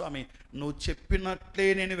చేస్తాను స్వామి, నువ్వు చెప్పినట్లే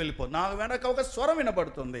నేను వెళ్ళిపో. నా వెనక ఒక స్వరం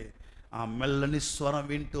వినపడుతుంది. ఆ మెల్లని స్వరం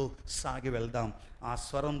వింటూ సాగి వెళ్దాం. ఆ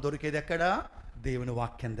స్వరం దొరికేది ఎక్కడ? దేవుని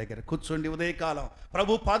వాక్యం దగ్గర. కూర్చోండి. ఉదయకాలం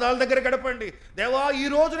ప్రభు పాదాల దగ్గర గడపండి. దేవా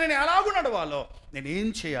ఈరోజు నేను ఎలాగూ నడవాలో, నేను ఏం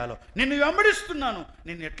చేయాలో, నిన్ను వెంబడిస్తున్నాను,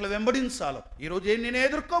 నిన్ను ఎట్లా వెంబడించాలో, ఈరోజు ఏం నేను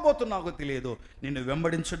ఎదుర్కోబోతున్నాకో తెలియదు. నిన్ను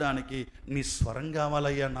వెంబడించడానికి నీ స్వరం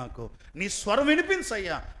కావాలయ్యా, నాకు నీ స్వరం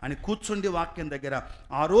వినిపించయ్యా అని కూర్చోండి వాక్యం దగ్గర.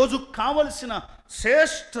 ఆ రోజు కావలసిన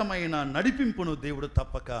శ్రేష్టమైన నడిపింపును దేవుడు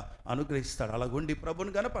తప్పక అనుగ్రహిస్తాడు. అలాగుండి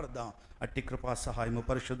ప్రభుని కనపడదాం. అట్టి కృపా సహాయము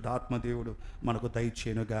పరిశుద్ధాత్మ దేవుడు మనకు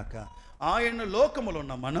దయచేయునుగాక. ఆయన లోకములో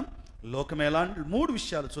ఉన్న మనం, లోకం ఎలాంటి 3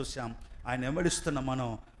 విషయాలు చూసాం. ఆయన వెంబడిస్తున్న మనం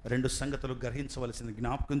 2 సంగతులు గ్రహించవలసింది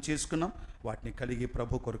జ్ఞాపకం చేసుకున్నాం. వాటిని కలిగి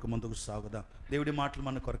ప్రభు కొరకు ముందుకు సాగుదాం. దేవుడి మాటలు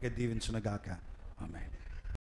మన కొరకే దీవించునుగాక. ఆమేన్.